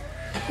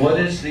 what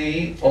is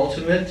the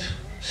ultimate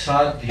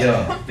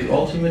sadhya, the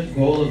ultimate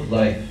goal of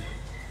life?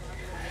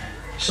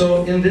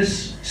 So in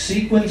this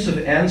sequence of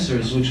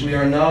answers which we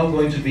are now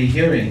going to be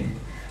hearing,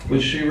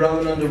 which Sri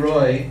Ramananda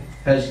Roy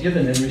has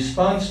given in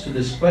response to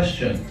this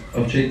question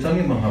of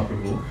Chaitanya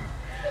Mahaprabhu,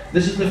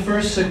 this is the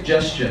first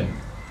suggestion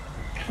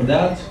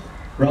that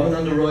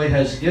Ramananda Roy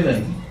has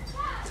given.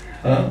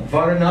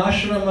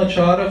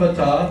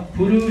 Varnashramacharvata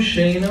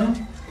purushena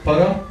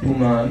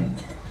parapuman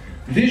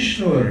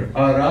Vishnur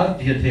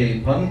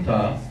aradhyate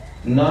panta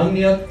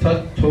nanya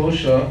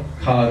tattosha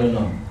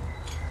karanam.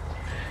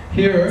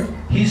 Here,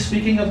 he's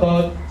speaking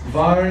about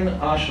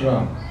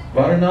Varnashram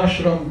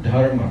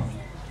Dharma.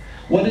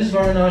 What is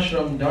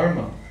Varnashram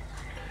Dharma?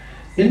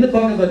 In the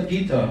Bhagavad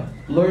Gita,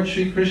 Lord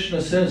Sri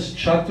Krishna says,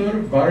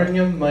 Chatur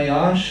Varnyam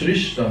Maya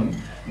Shrishtam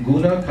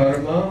Guna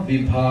Karma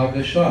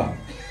Vibhagasha.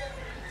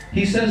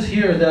 He says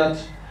here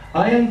that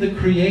I am the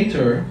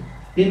creator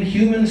in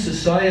human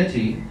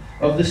society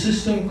of the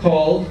system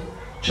called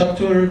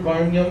Chatur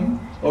Varnyam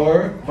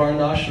or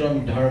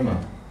Varnashram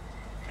Dharma.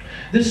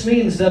 This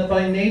means that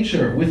by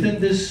nature, within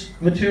this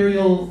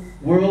material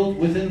world,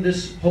 within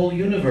this whole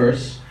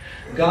universe,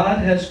 God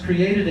has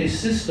created a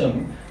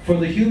system for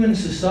the human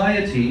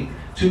society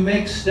to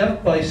make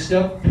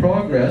step-by-step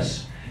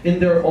progress in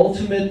their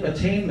ultimate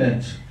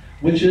attainment,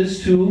 which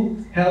is to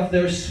have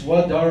their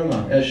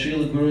swadharma, as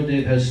Srila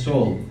Gurudev has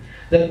told.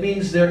 That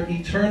means their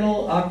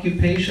eternal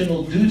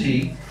occupational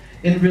duty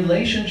in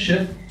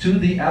relationship to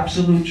the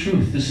Absolute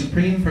Truth, the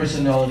Supreme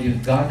Personality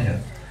of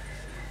Godhead.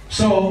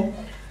 So,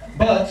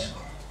 but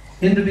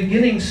in the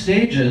beginning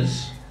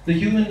stages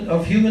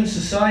of human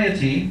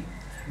society,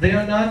 they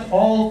are not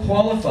all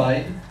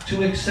qualified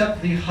to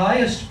accept the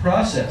highest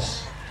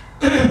process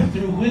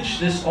through which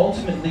this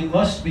ultimately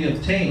must be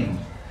obtained.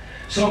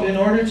 So in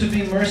order to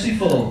be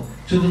merciful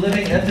to the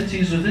living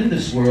entities within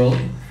this world,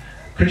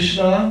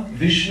 Krishna,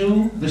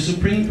 Vishnu, the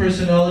Supreme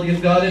Personality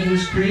of Godhead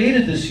who's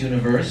created this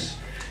universe,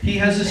 he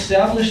has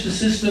established a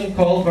system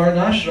called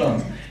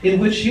Varnashram, in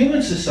which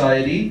human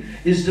society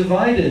is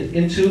divided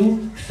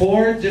into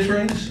 4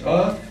 different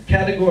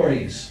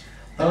categories.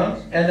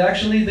 And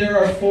actually there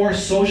are 4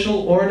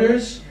 social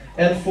orders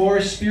and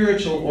 4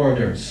 spiritual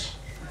orders.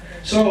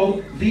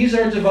 So these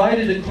are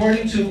divided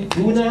according to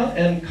guna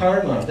and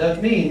karma.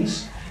 That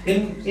means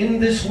in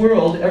this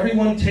world,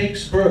 everyone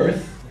takes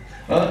birth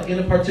in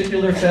a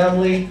particular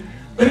family,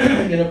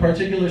 in a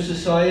particular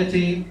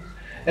society,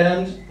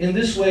 and in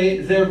this way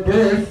their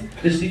birth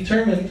is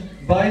determined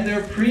by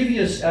their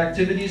previous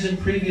activities in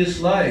previous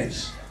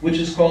lives, which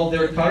is called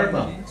their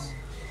karma.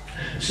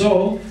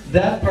 So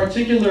that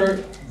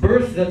particular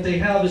birth that they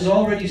have is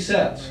already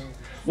set.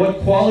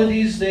 What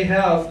qualities they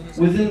have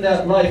within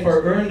that life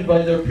are earned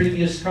by their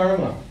previous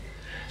karma.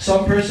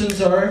 Some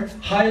persons are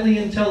highly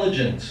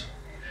intelligent,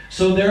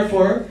 so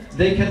therefore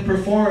they can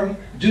perform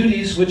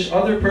duties which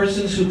other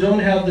persons who don't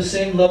have the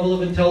same level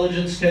of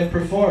intelligence can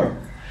perform.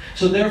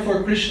 So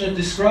therefore Krishna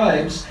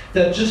describes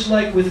that just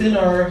like within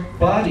our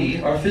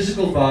body, our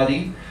physical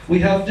body, we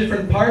have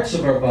different parts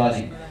of our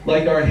body,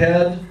 like our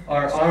head,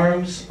 our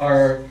arms,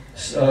 our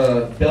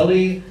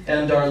belly,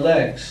 and our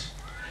legs.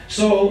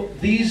 So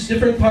these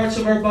different parts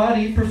of our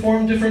body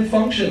perform different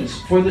functions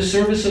for the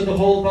service of the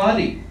whole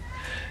body.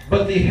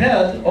 But the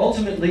head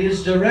ultimately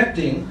is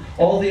directing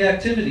all the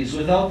activities.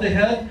 Without the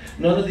head,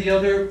 none of the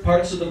other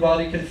parts of the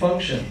body can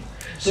function.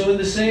 So in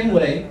the same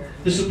way,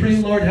 the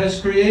Supreme Lord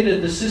has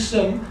created the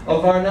system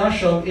of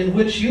Varnashram in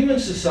which human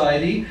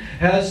society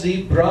has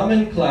the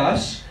Brahmin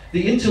class,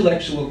 the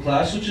intellectual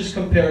class, which is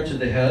compared to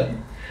the head.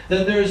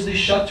 Then there is the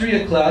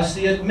Kshatriya class,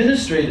 the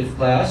administrative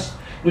class,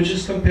 which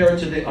is compared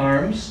to the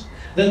arms.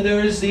 Then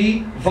there is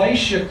the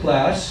Vaishya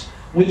class,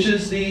 which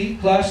is the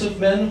class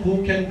of men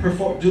who can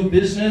do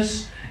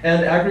business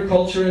and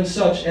agriculture and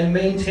such, and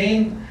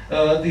maintain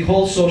the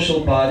whole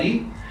social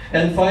body.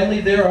 And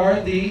finally there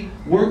are the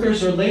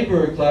workers or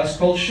laborer class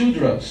called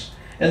Shudras,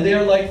 and they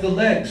are like the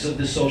legs of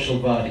the social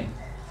body.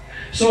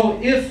 So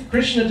if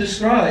Krishna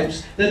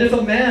describes that if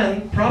a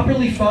man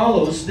properly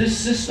follows this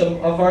system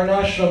of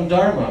Varnashram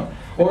Dharma,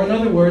 or in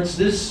other words,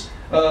 this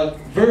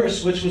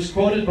verse which was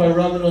quoted by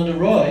Ramananda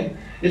Roy,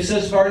 it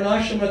says,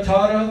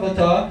 Varnashramatara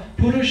vata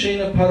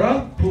purushena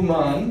para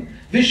puman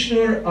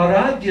Vishnur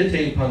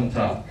aradyate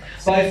panta.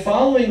 By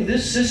following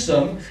this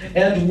system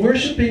and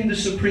worshipping the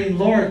Supreme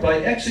Lord by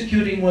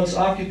executing one's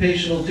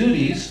occupational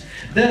duties,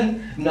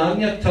 then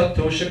nanya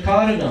tattosha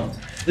karanam.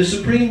 The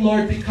Supreme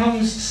Lord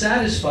becomes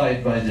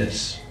satisfied by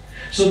this.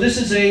 So this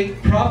is a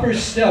proper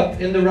step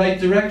in the right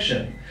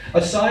direction.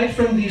 Aside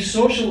from these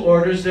social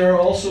orders, there are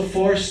also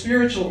 4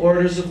 spiritual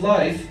orders of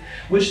life,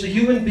 which the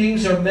human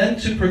beings are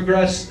meant to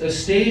progress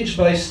stage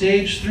by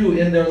stage through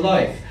in their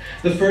life.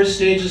 The first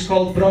stage is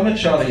called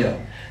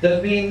brahmacharya.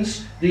 That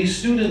means the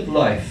student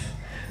life.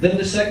 Then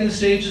the second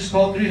stage is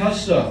called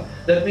grihastha.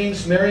 That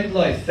means married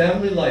life,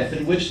 family life,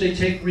 in which they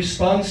take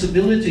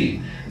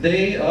responsibility.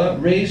 They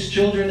raise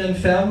children and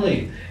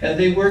family, and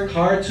they work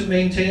hard to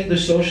maintain the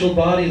social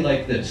body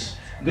like this.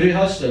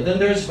 Grihastha. Then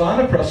there's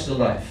vanaprastha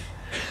life.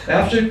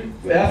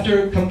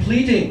 After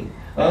completing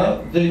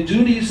the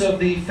duties of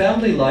the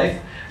family life,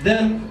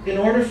 then in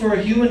order for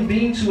a human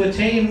being to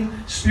attain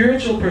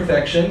spiritual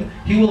perfection,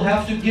 he will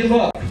have to give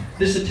up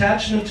this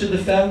attachment to the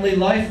family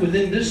life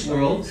within this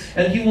world,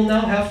 and he will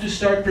now have to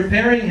start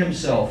preparing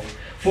himself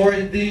for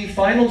the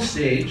final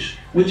stage,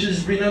 which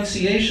is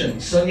renunciation,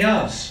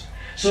 sannyas.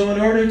 So in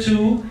order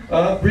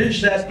to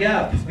bridge that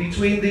gap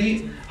between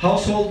the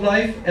household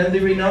life and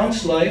the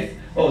renounced life,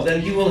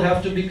 then he will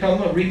have to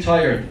become a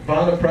retired,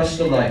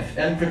 vanaprastha life,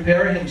 and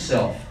prepare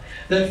himself.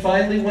 Then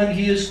finally, when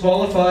he is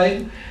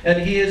qualified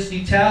and he is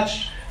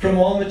detached from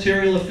all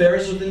material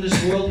affairs within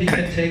this world, he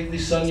can take the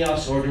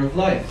sannyas order of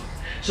life.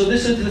 So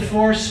this is the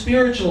 4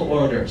 spiritual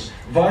orders,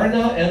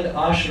 Varna and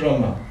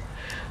Ashrama.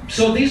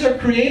 So these are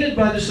created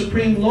by the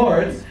Supreme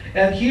Lord,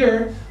 and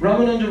here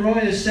Ramananda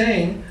Roy is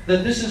saying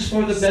that this is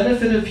for the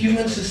benefit of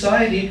human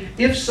society.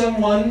 If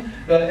someone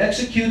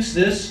executes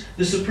this,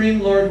 the Supreme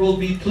Lord will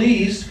be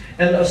pleased,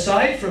 and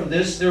aside from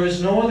this, there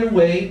is no other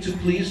way to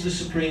please the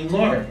Supreme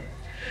Lord.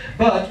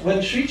 But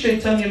when Sri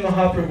Chaitanya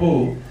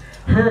Mahaprabhu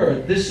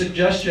heard this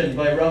suggestion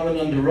by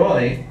Ramananda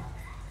Roy,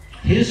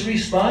 his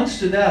response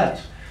to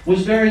that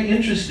was very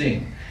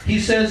interesting. He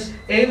says,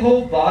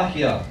 Eho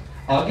Bahya,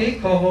 Age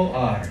Kaho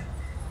Ar.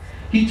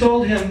 He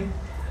told him,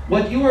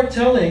 what you are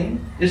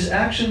telling is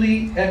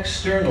actually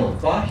external.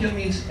 Bahya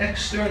means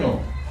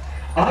external.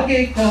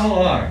 Age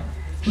Kaho Ar.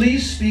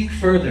 Please speak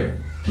further.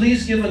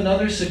 Please give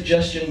another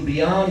suggestion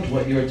beyond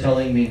what you're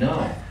telling me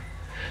now.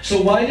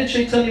 So why did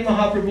Chaitanya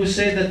Mahaprabhu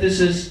say that this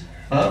is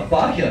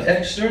Bahya,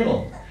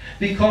 external?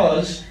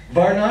 Because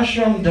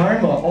Varnashram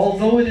Dharma,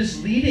 although it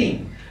is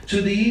leading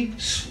to the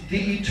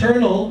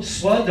eternal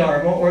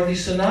Swadharma, or the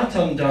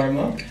Sanatan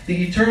Dharma,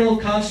 the eternal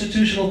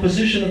constitutional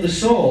position of the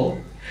soul,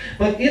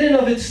 but in and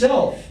of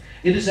itself,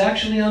 it is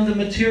actually on the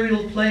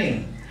material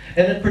plane,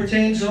 and it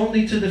pertains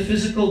only to the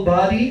physical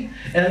body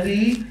and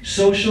the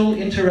social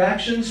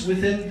interactions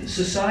within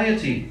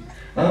society.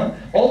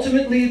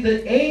 Ultimately,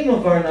 the aim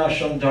of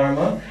Varnashram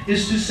Dharma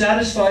is to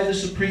satisfy the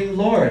Supreme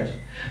Lord.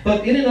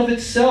 But in and of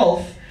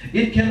itself,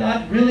 it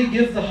cannot really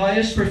give the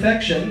highest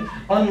perfection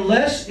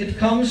unless it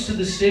comes to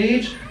the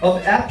stage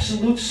of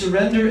absolute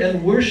surrender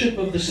and worship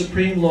of the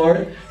Supreme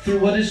Lord through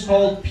what is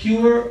called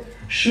pure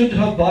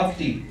Shuddha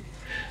Bhakti.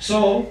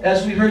 So,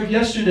 as we heard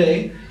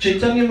yesterday,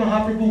 Chaitanya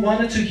Mahaprabhu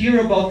wanted to hear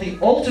about the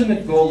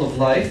ultimate goal of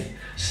life,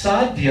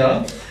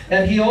 sadhya,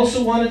 and he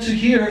also wanted to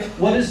hear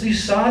what is the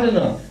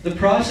sadhana, the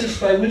process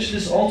by which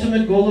this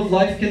ultimate goal of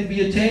life can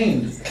be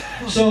attained.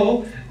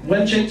 So,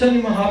 when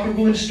Chaitanya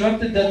Mahaprabhu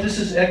instructed that this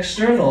is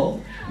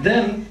external,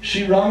 then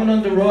Sri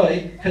Ramananda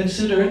Roy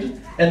considered,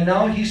 and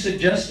now he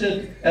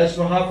suggested, as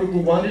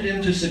Mahaprabhu wanted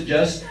him to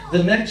suggest,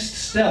 the next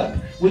step,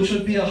 which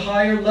would be a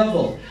higher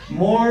level,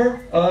 more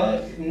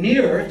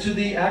near to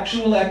the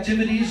actual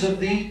activities of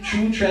the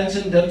true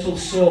transcendental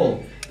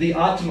soul, the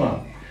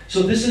Atma.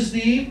 So this is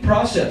the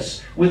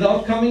process.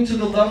 Without coming to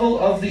the level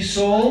of the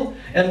soul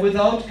and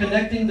without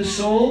connecting the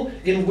soul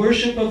in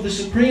worship of the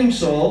Supreme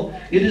Soul,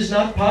 it is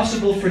not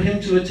possible for him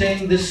to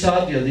attain this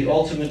sadhya, the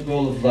ultimate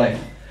goal of life.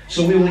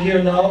 So we will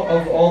hear now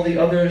of all the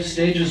other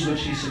stages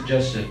which he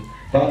suggested.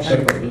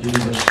 Anything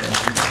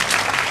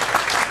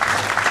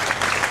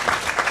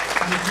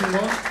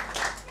more?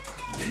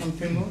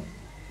 Something more?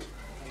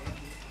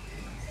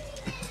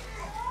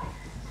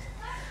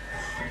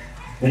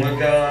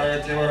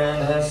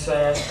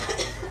 Umagarativarandhasa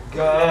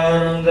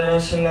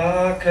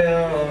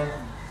Garandanasalakaya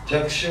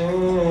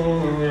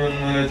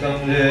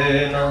Chakshurunmalitam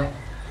Jena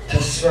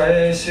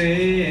Tasvai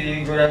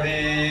Sri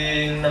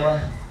Guravi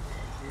Namah.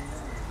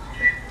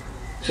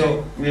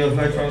 So we have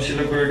heard from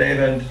Srila Gurudev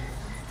and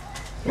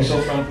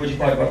also from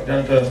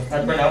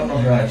PureBhakti.Tv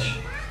Maharaj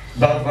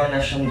about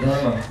Varnashram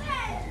Dharma.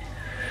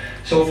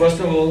 So first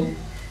of all,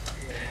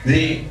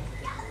 the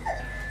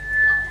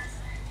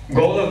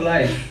goal of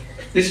life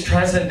is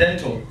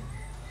transcendental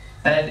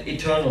and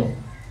eternal,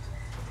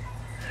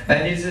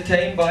 and is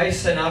attained by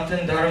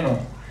Sanatana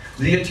Dharma,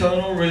 the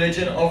eternal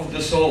religion of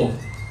the soul.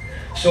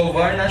 So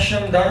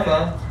Varnashram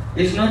Dharma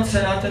is not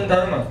Sanatana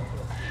Dharma,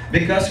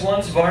 because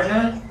one's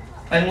Varna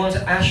and one's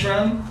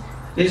ashram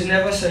is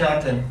never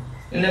Sanatan,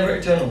 never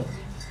eternal.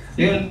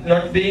 You will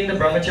not be in the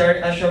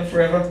Brahmachari ashram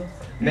forever,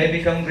 may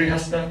become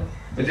Grihastha,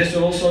 but this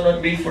will also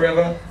not be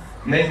forever,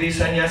 may be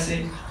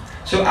sannyasi.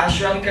 So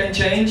ashram can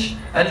change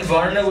and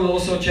Varna will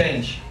also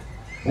change.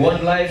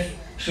 One life,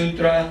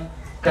 Sutra,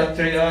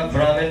 Kshatriya,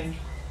 Brahmin,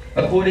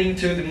 according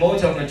to the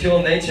modes of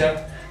material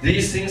nature,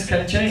 these things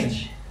can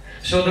change.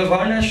 So the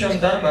Varnashram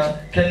Dharma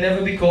can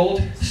never be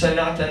called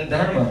Sanatana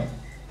Dharma.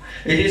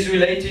 It is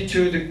related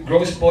to the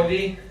gross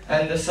body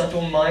and the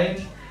subtle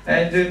mind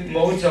and the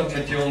modes of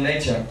material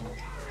nature.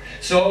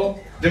 So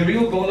the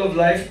real goal of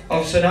life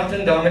of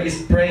Sanatana Dharma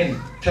is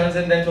prem,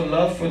 transcendental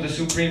love for the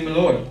Supreme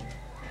Lord.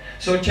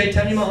 So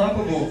Chaitanya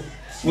Mahaprabhu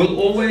will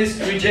always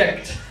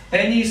reject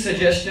any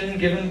suggestion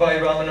given by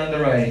Ramananda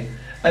Rai,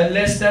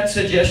 unless that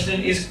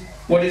suggestion is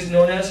what is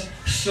known as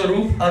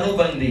Sarup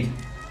Anubandhi.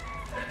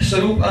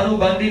 Sarup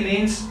Anubandhi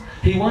means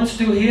he wants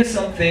to hear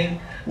something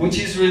which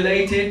is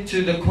related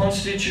to the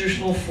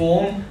constitutional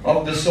form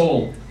of the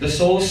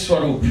soul's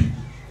Swarup.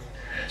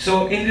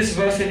 So in this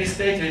verse it is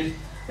stated,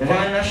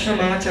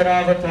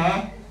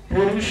 Varnashamacharavata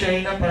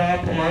Purushena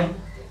Parapuma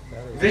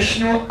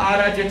Vishnu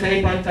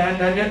Arajate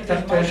Pantananya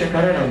Tattosha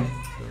Karanam.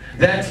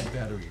 That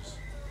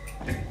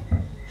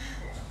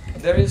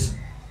there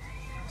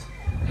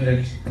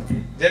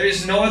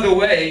is no other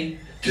way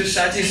to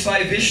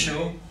satisfy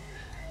Vishnu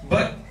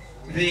but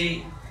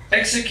the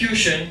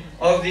execution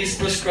of these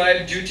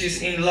prescribed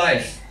duties in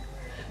life.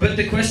 But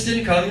the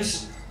question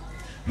comes,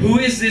 who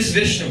is this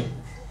Vishnu?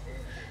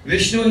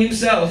 Vishnu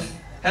himself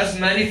has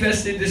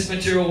manifested this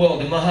material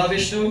world, the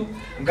Mahavishnu,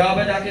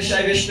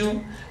 Garbhodakashayi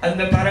Vishnu, and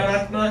the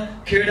Paramatma,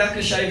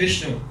 Kirdakashayi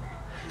Vishnu.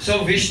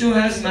 So Vishnu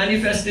has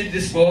manifested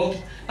this world,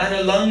 and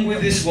along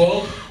with this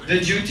world, the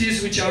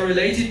duties which are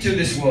related to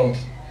this world.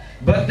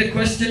 But the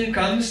question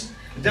comes,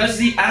 does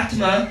the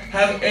Atma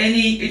have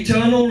any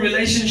eternal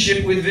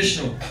relationship with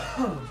Vishnu?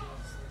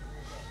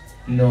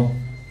 No.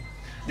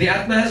 The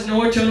Atma has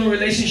no eternal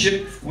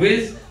relationship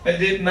with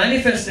the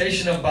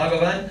manifestation of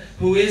Bhagavan,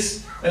 who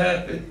is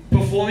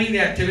performing the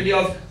activity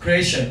of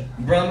creation.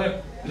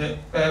 Brahma,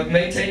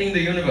 maintaining the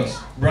universe.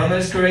 Brahma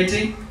is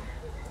creating,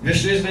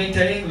 Vishnu is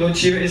maintaining, Lord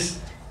Shiva is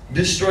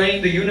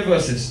destroying the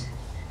universes.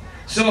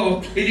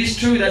 So it is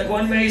true that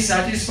one may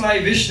satisfy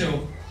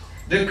Vishnu,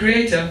 the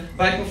creator,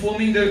 by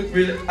performing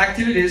the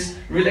activities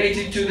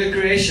related to the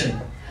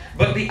creation.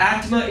 But the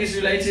Atma is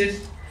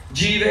related,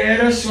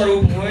 Jivera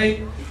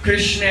Swaruphoy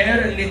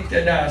Krishnera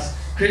Nityadas,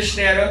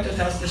 Krishnera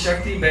Tatasta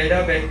Shakti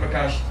Veda Ved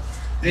Prakash.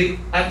 The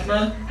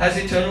Atma has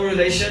eternal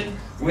relation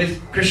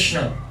with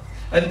Krishna,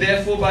 and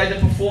therefore by the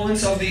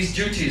performance of these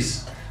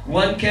duties,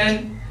 one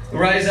can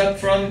rise up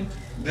from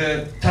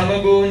the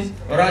Tamagun,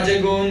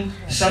 Rajagun,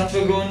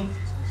 Sattvagun,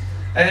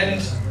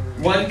 and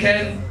one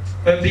can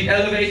be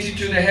elevated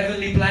to the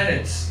heavenly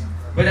planets.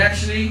 But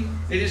actually,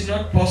 it is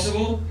not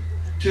possible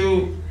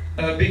to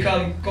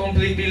become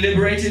completely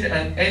liberated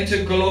and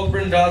enter Golok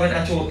Vrindavan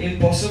at all.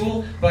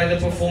 Impossible by the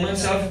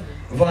performance of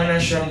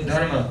Varnashram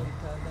Dharma.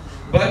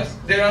 But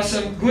there are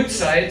some good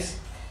sides.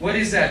 What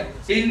is that?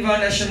 In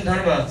Varnashram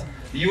Dharma,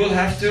 you will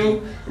have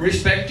to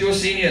respect your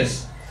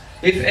seniors.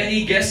 If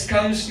any guest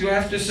comes, you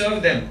have to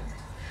serve them.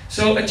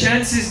 So a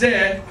chance is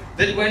there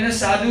that when a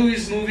sadhu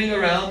is moving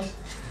around,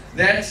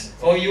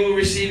 or you will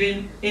receive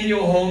him in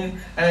your home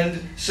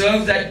and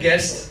serve that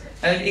guest,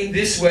 and in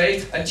this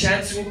way a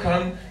chance will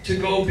come to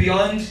go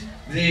beyond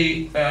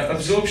the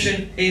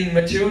absorption in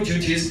material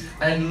duties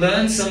and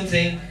learn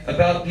something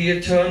about the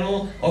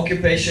eternal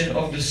occupation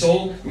of the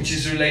soul, which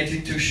is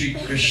related to Sri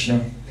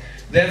Krishna.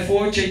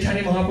 Therefore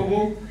Chaitanya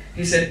Mahaprabhu,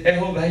 he said,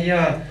 Eho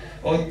Bhaiya,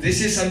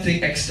 this is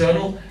something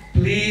external,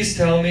 please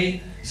tell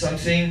me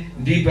something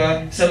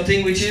deeper,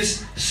 something which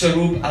is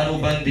Sarup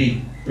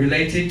Anubandhi,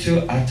 related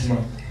to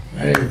Atma.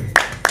 Very good.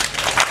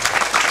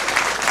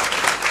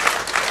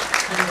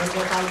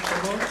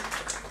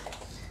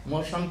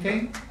 More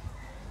something?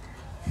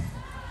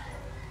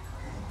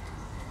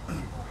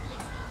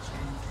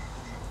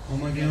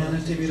 Om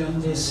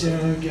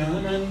Jnanatimirandasya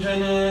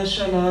Jnananjana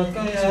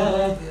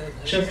Shalakaya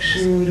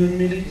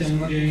Chakshurunmilitam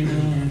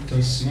Yena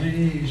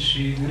Tasmai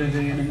Shri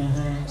Gurave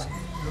Namaha.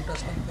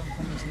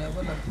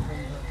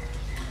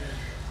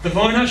 The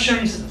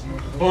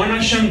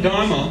Varnashram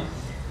Dharma,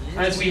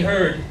 as we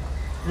heard,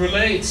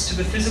 relates to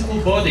the physical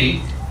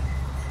body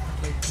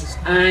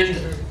and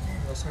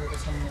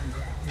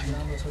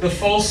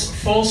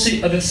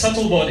the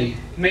subtle body,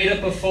 made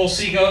up of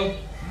false ego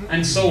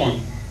and so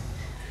on.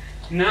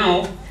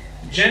 Now,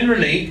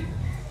 generally,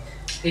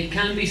 it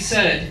can be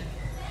said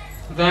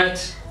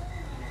that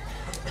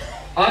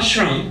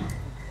ashram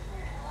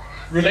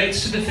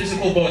relates to the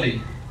physical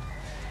body,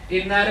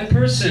 in that a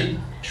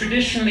person,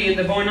 traditionally in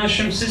the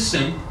Varnashram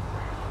system,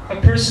 a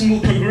person will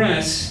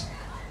progress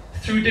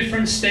through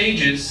different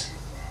stages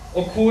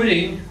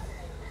according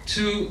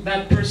to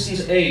that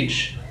person's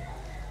age.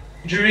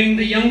 During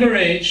the younger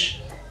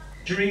age,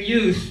 during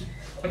youth,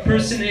 a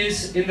person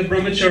is in the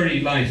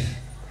brahmachari life.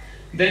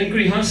 Then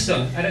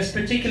grihastha, at a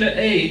particular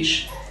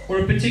age or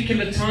a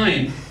particular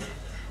time,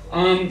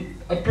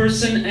 a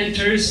person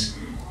enters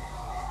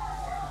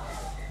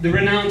the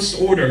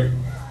renounced order.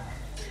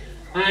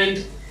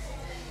 And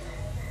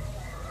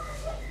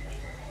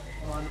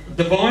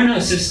the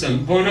Varna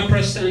system, Varna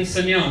Prastha and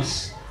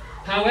Sannyas.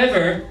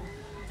 However,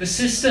 the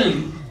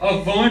system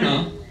of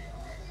Varna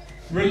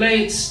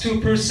relates to a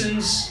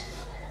person's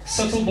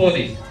subtle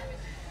body.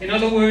 In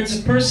other words,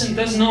 a person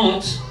is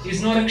not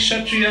a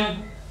Kshatriya,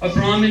 a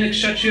Brahmin, a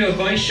Kshatriya, a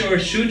Vaishya or a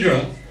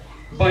Shudra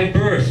by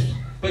birth,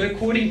 but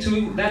according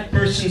to that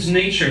person's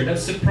nature.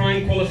 That's the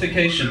prime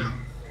qualification.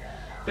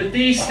 But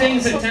these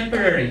things are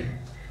temporary.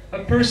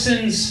 A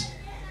person's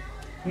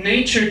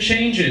nature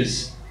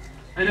changes,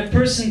 and a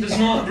person does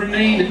not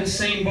remain in the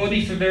same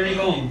body for very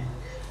long.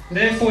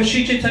 Therefore,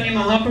 Sri Chaitanya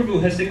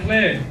Mahaprabhu has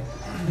declared,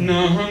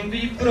 Naham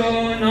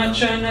Vipro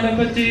Nacha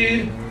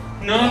Narapatir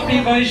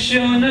Napi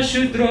Vaishya Na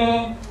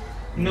Shudra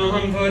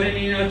Naham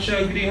Varani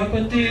Nacha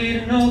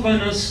Grihapatir No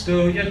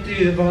Vanasto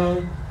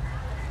Yatirva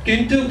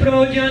Kintu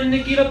Prodyan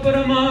Nikila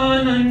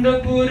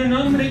Paramananda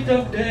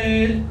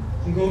Purnamritabder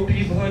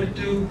Gopi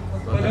Bhartu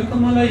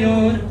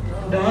Parakamalayor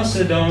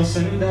Dasa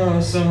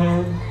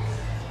Dasanudasaha.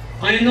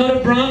 I am not a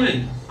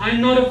Brahmin, I am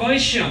not a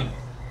Vaishya,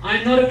 I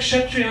am not a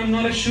Kshatriya, I am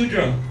not a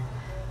Shudra.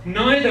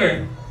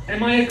 Neither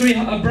am I a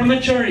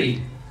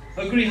brahmachari,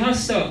 a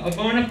grihastha, a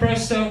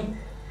vanaprastha,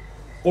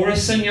 or a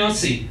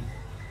sannyasi.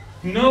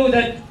 Know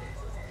that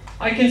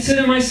I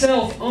consider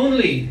myself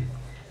only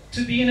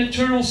to be an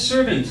eternal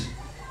servant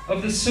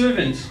of the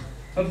servant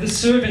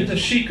of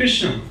Sri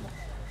Krishna,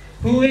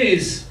 who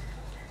is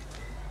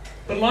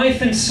the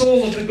life and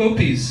soul of the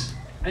gopis,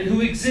 and who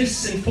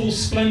exists in full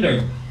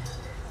splendor.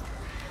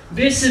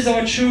 This is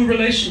our true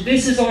relation,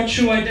 this is our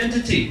true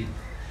identity.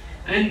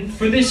 And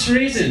for this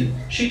reason,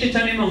 Sri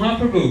Chaitanya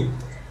Mahaprabhu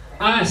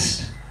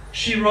asked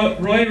Sri Roy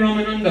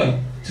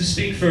Ramananda to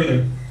speak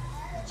further.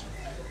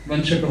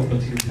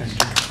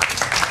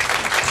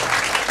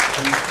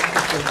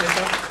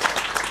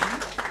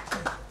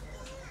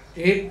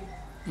 If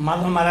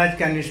Madhav Maharaj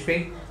can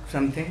speak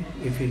something,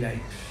 if he likes.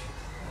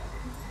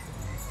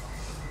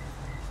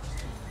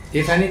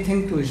 If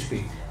anything to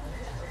speak.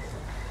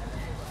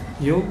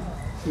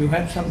 You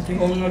have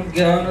something? Om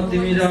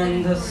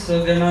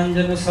Jnanatimirandhasya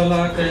Jnananjana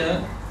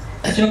Salakaya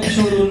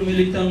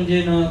Chakshurunmilitam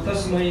Yena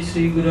Tasmai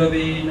Shri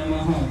Gurave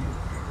Namaha.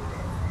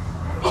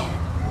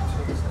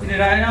 In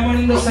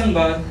Ramananda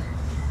Samvad,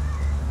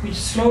 which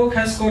Slok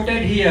has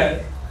quoted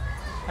here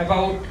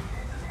about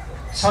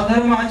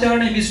Sadharma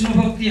Acharane Vishnu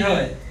Bhakti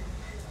Hai,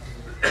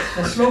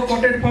 the Slok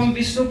quoted from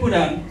Vishnu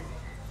Puran,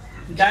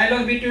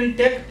 dialogue between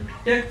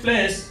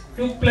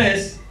took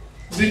place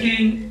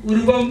between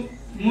Urva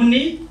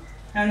Muni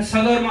and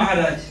Sagar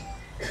Maharaj.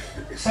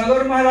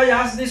 Sagar Maharaj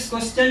asked this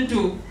question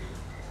to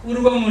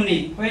Urva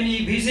Muni when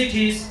he visited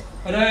his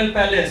royal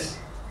palace.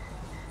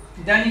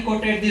 Then he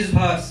quoted this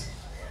verse,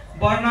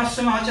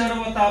 Varnashram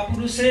Acharavata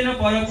Purusena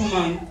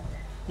Parapuman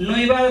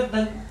Noiva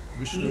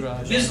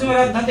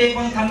Vishnuradhate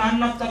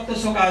panthanannat tattva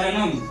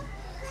sokaranam.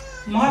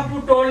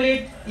 Mahaprabhu told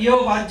it,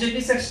 your budget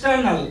is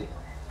external.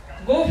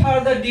 Go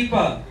further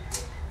deeper.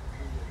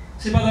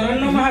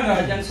 Srila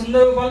Maharaja and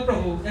Sundar Gopal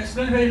Prabhu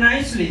explained very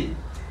nicely.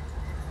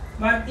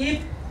 But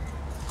if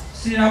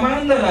Sri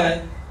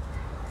Ramananda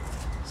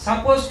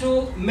supposed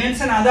to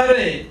mention other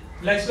way,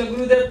 like Srila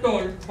Gurudev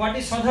told, what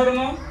is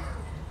Swadharma?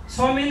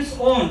 Swa means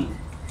own.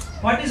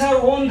 What is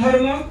our own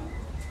dharma?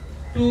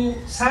 To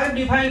serve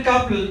divine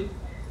couple.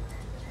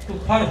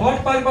 For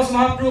what purpose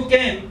Mahaprabhu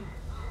came?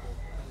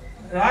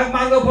 Rag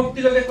Marga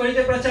Bhakti Loke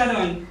Karite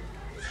Pracharan.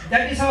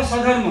 That is our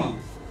Swadharma.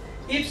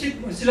 If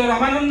Srila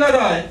Ramananda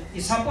Roy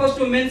is supposed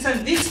to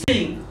mention this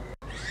thing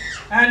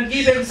and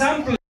give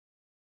example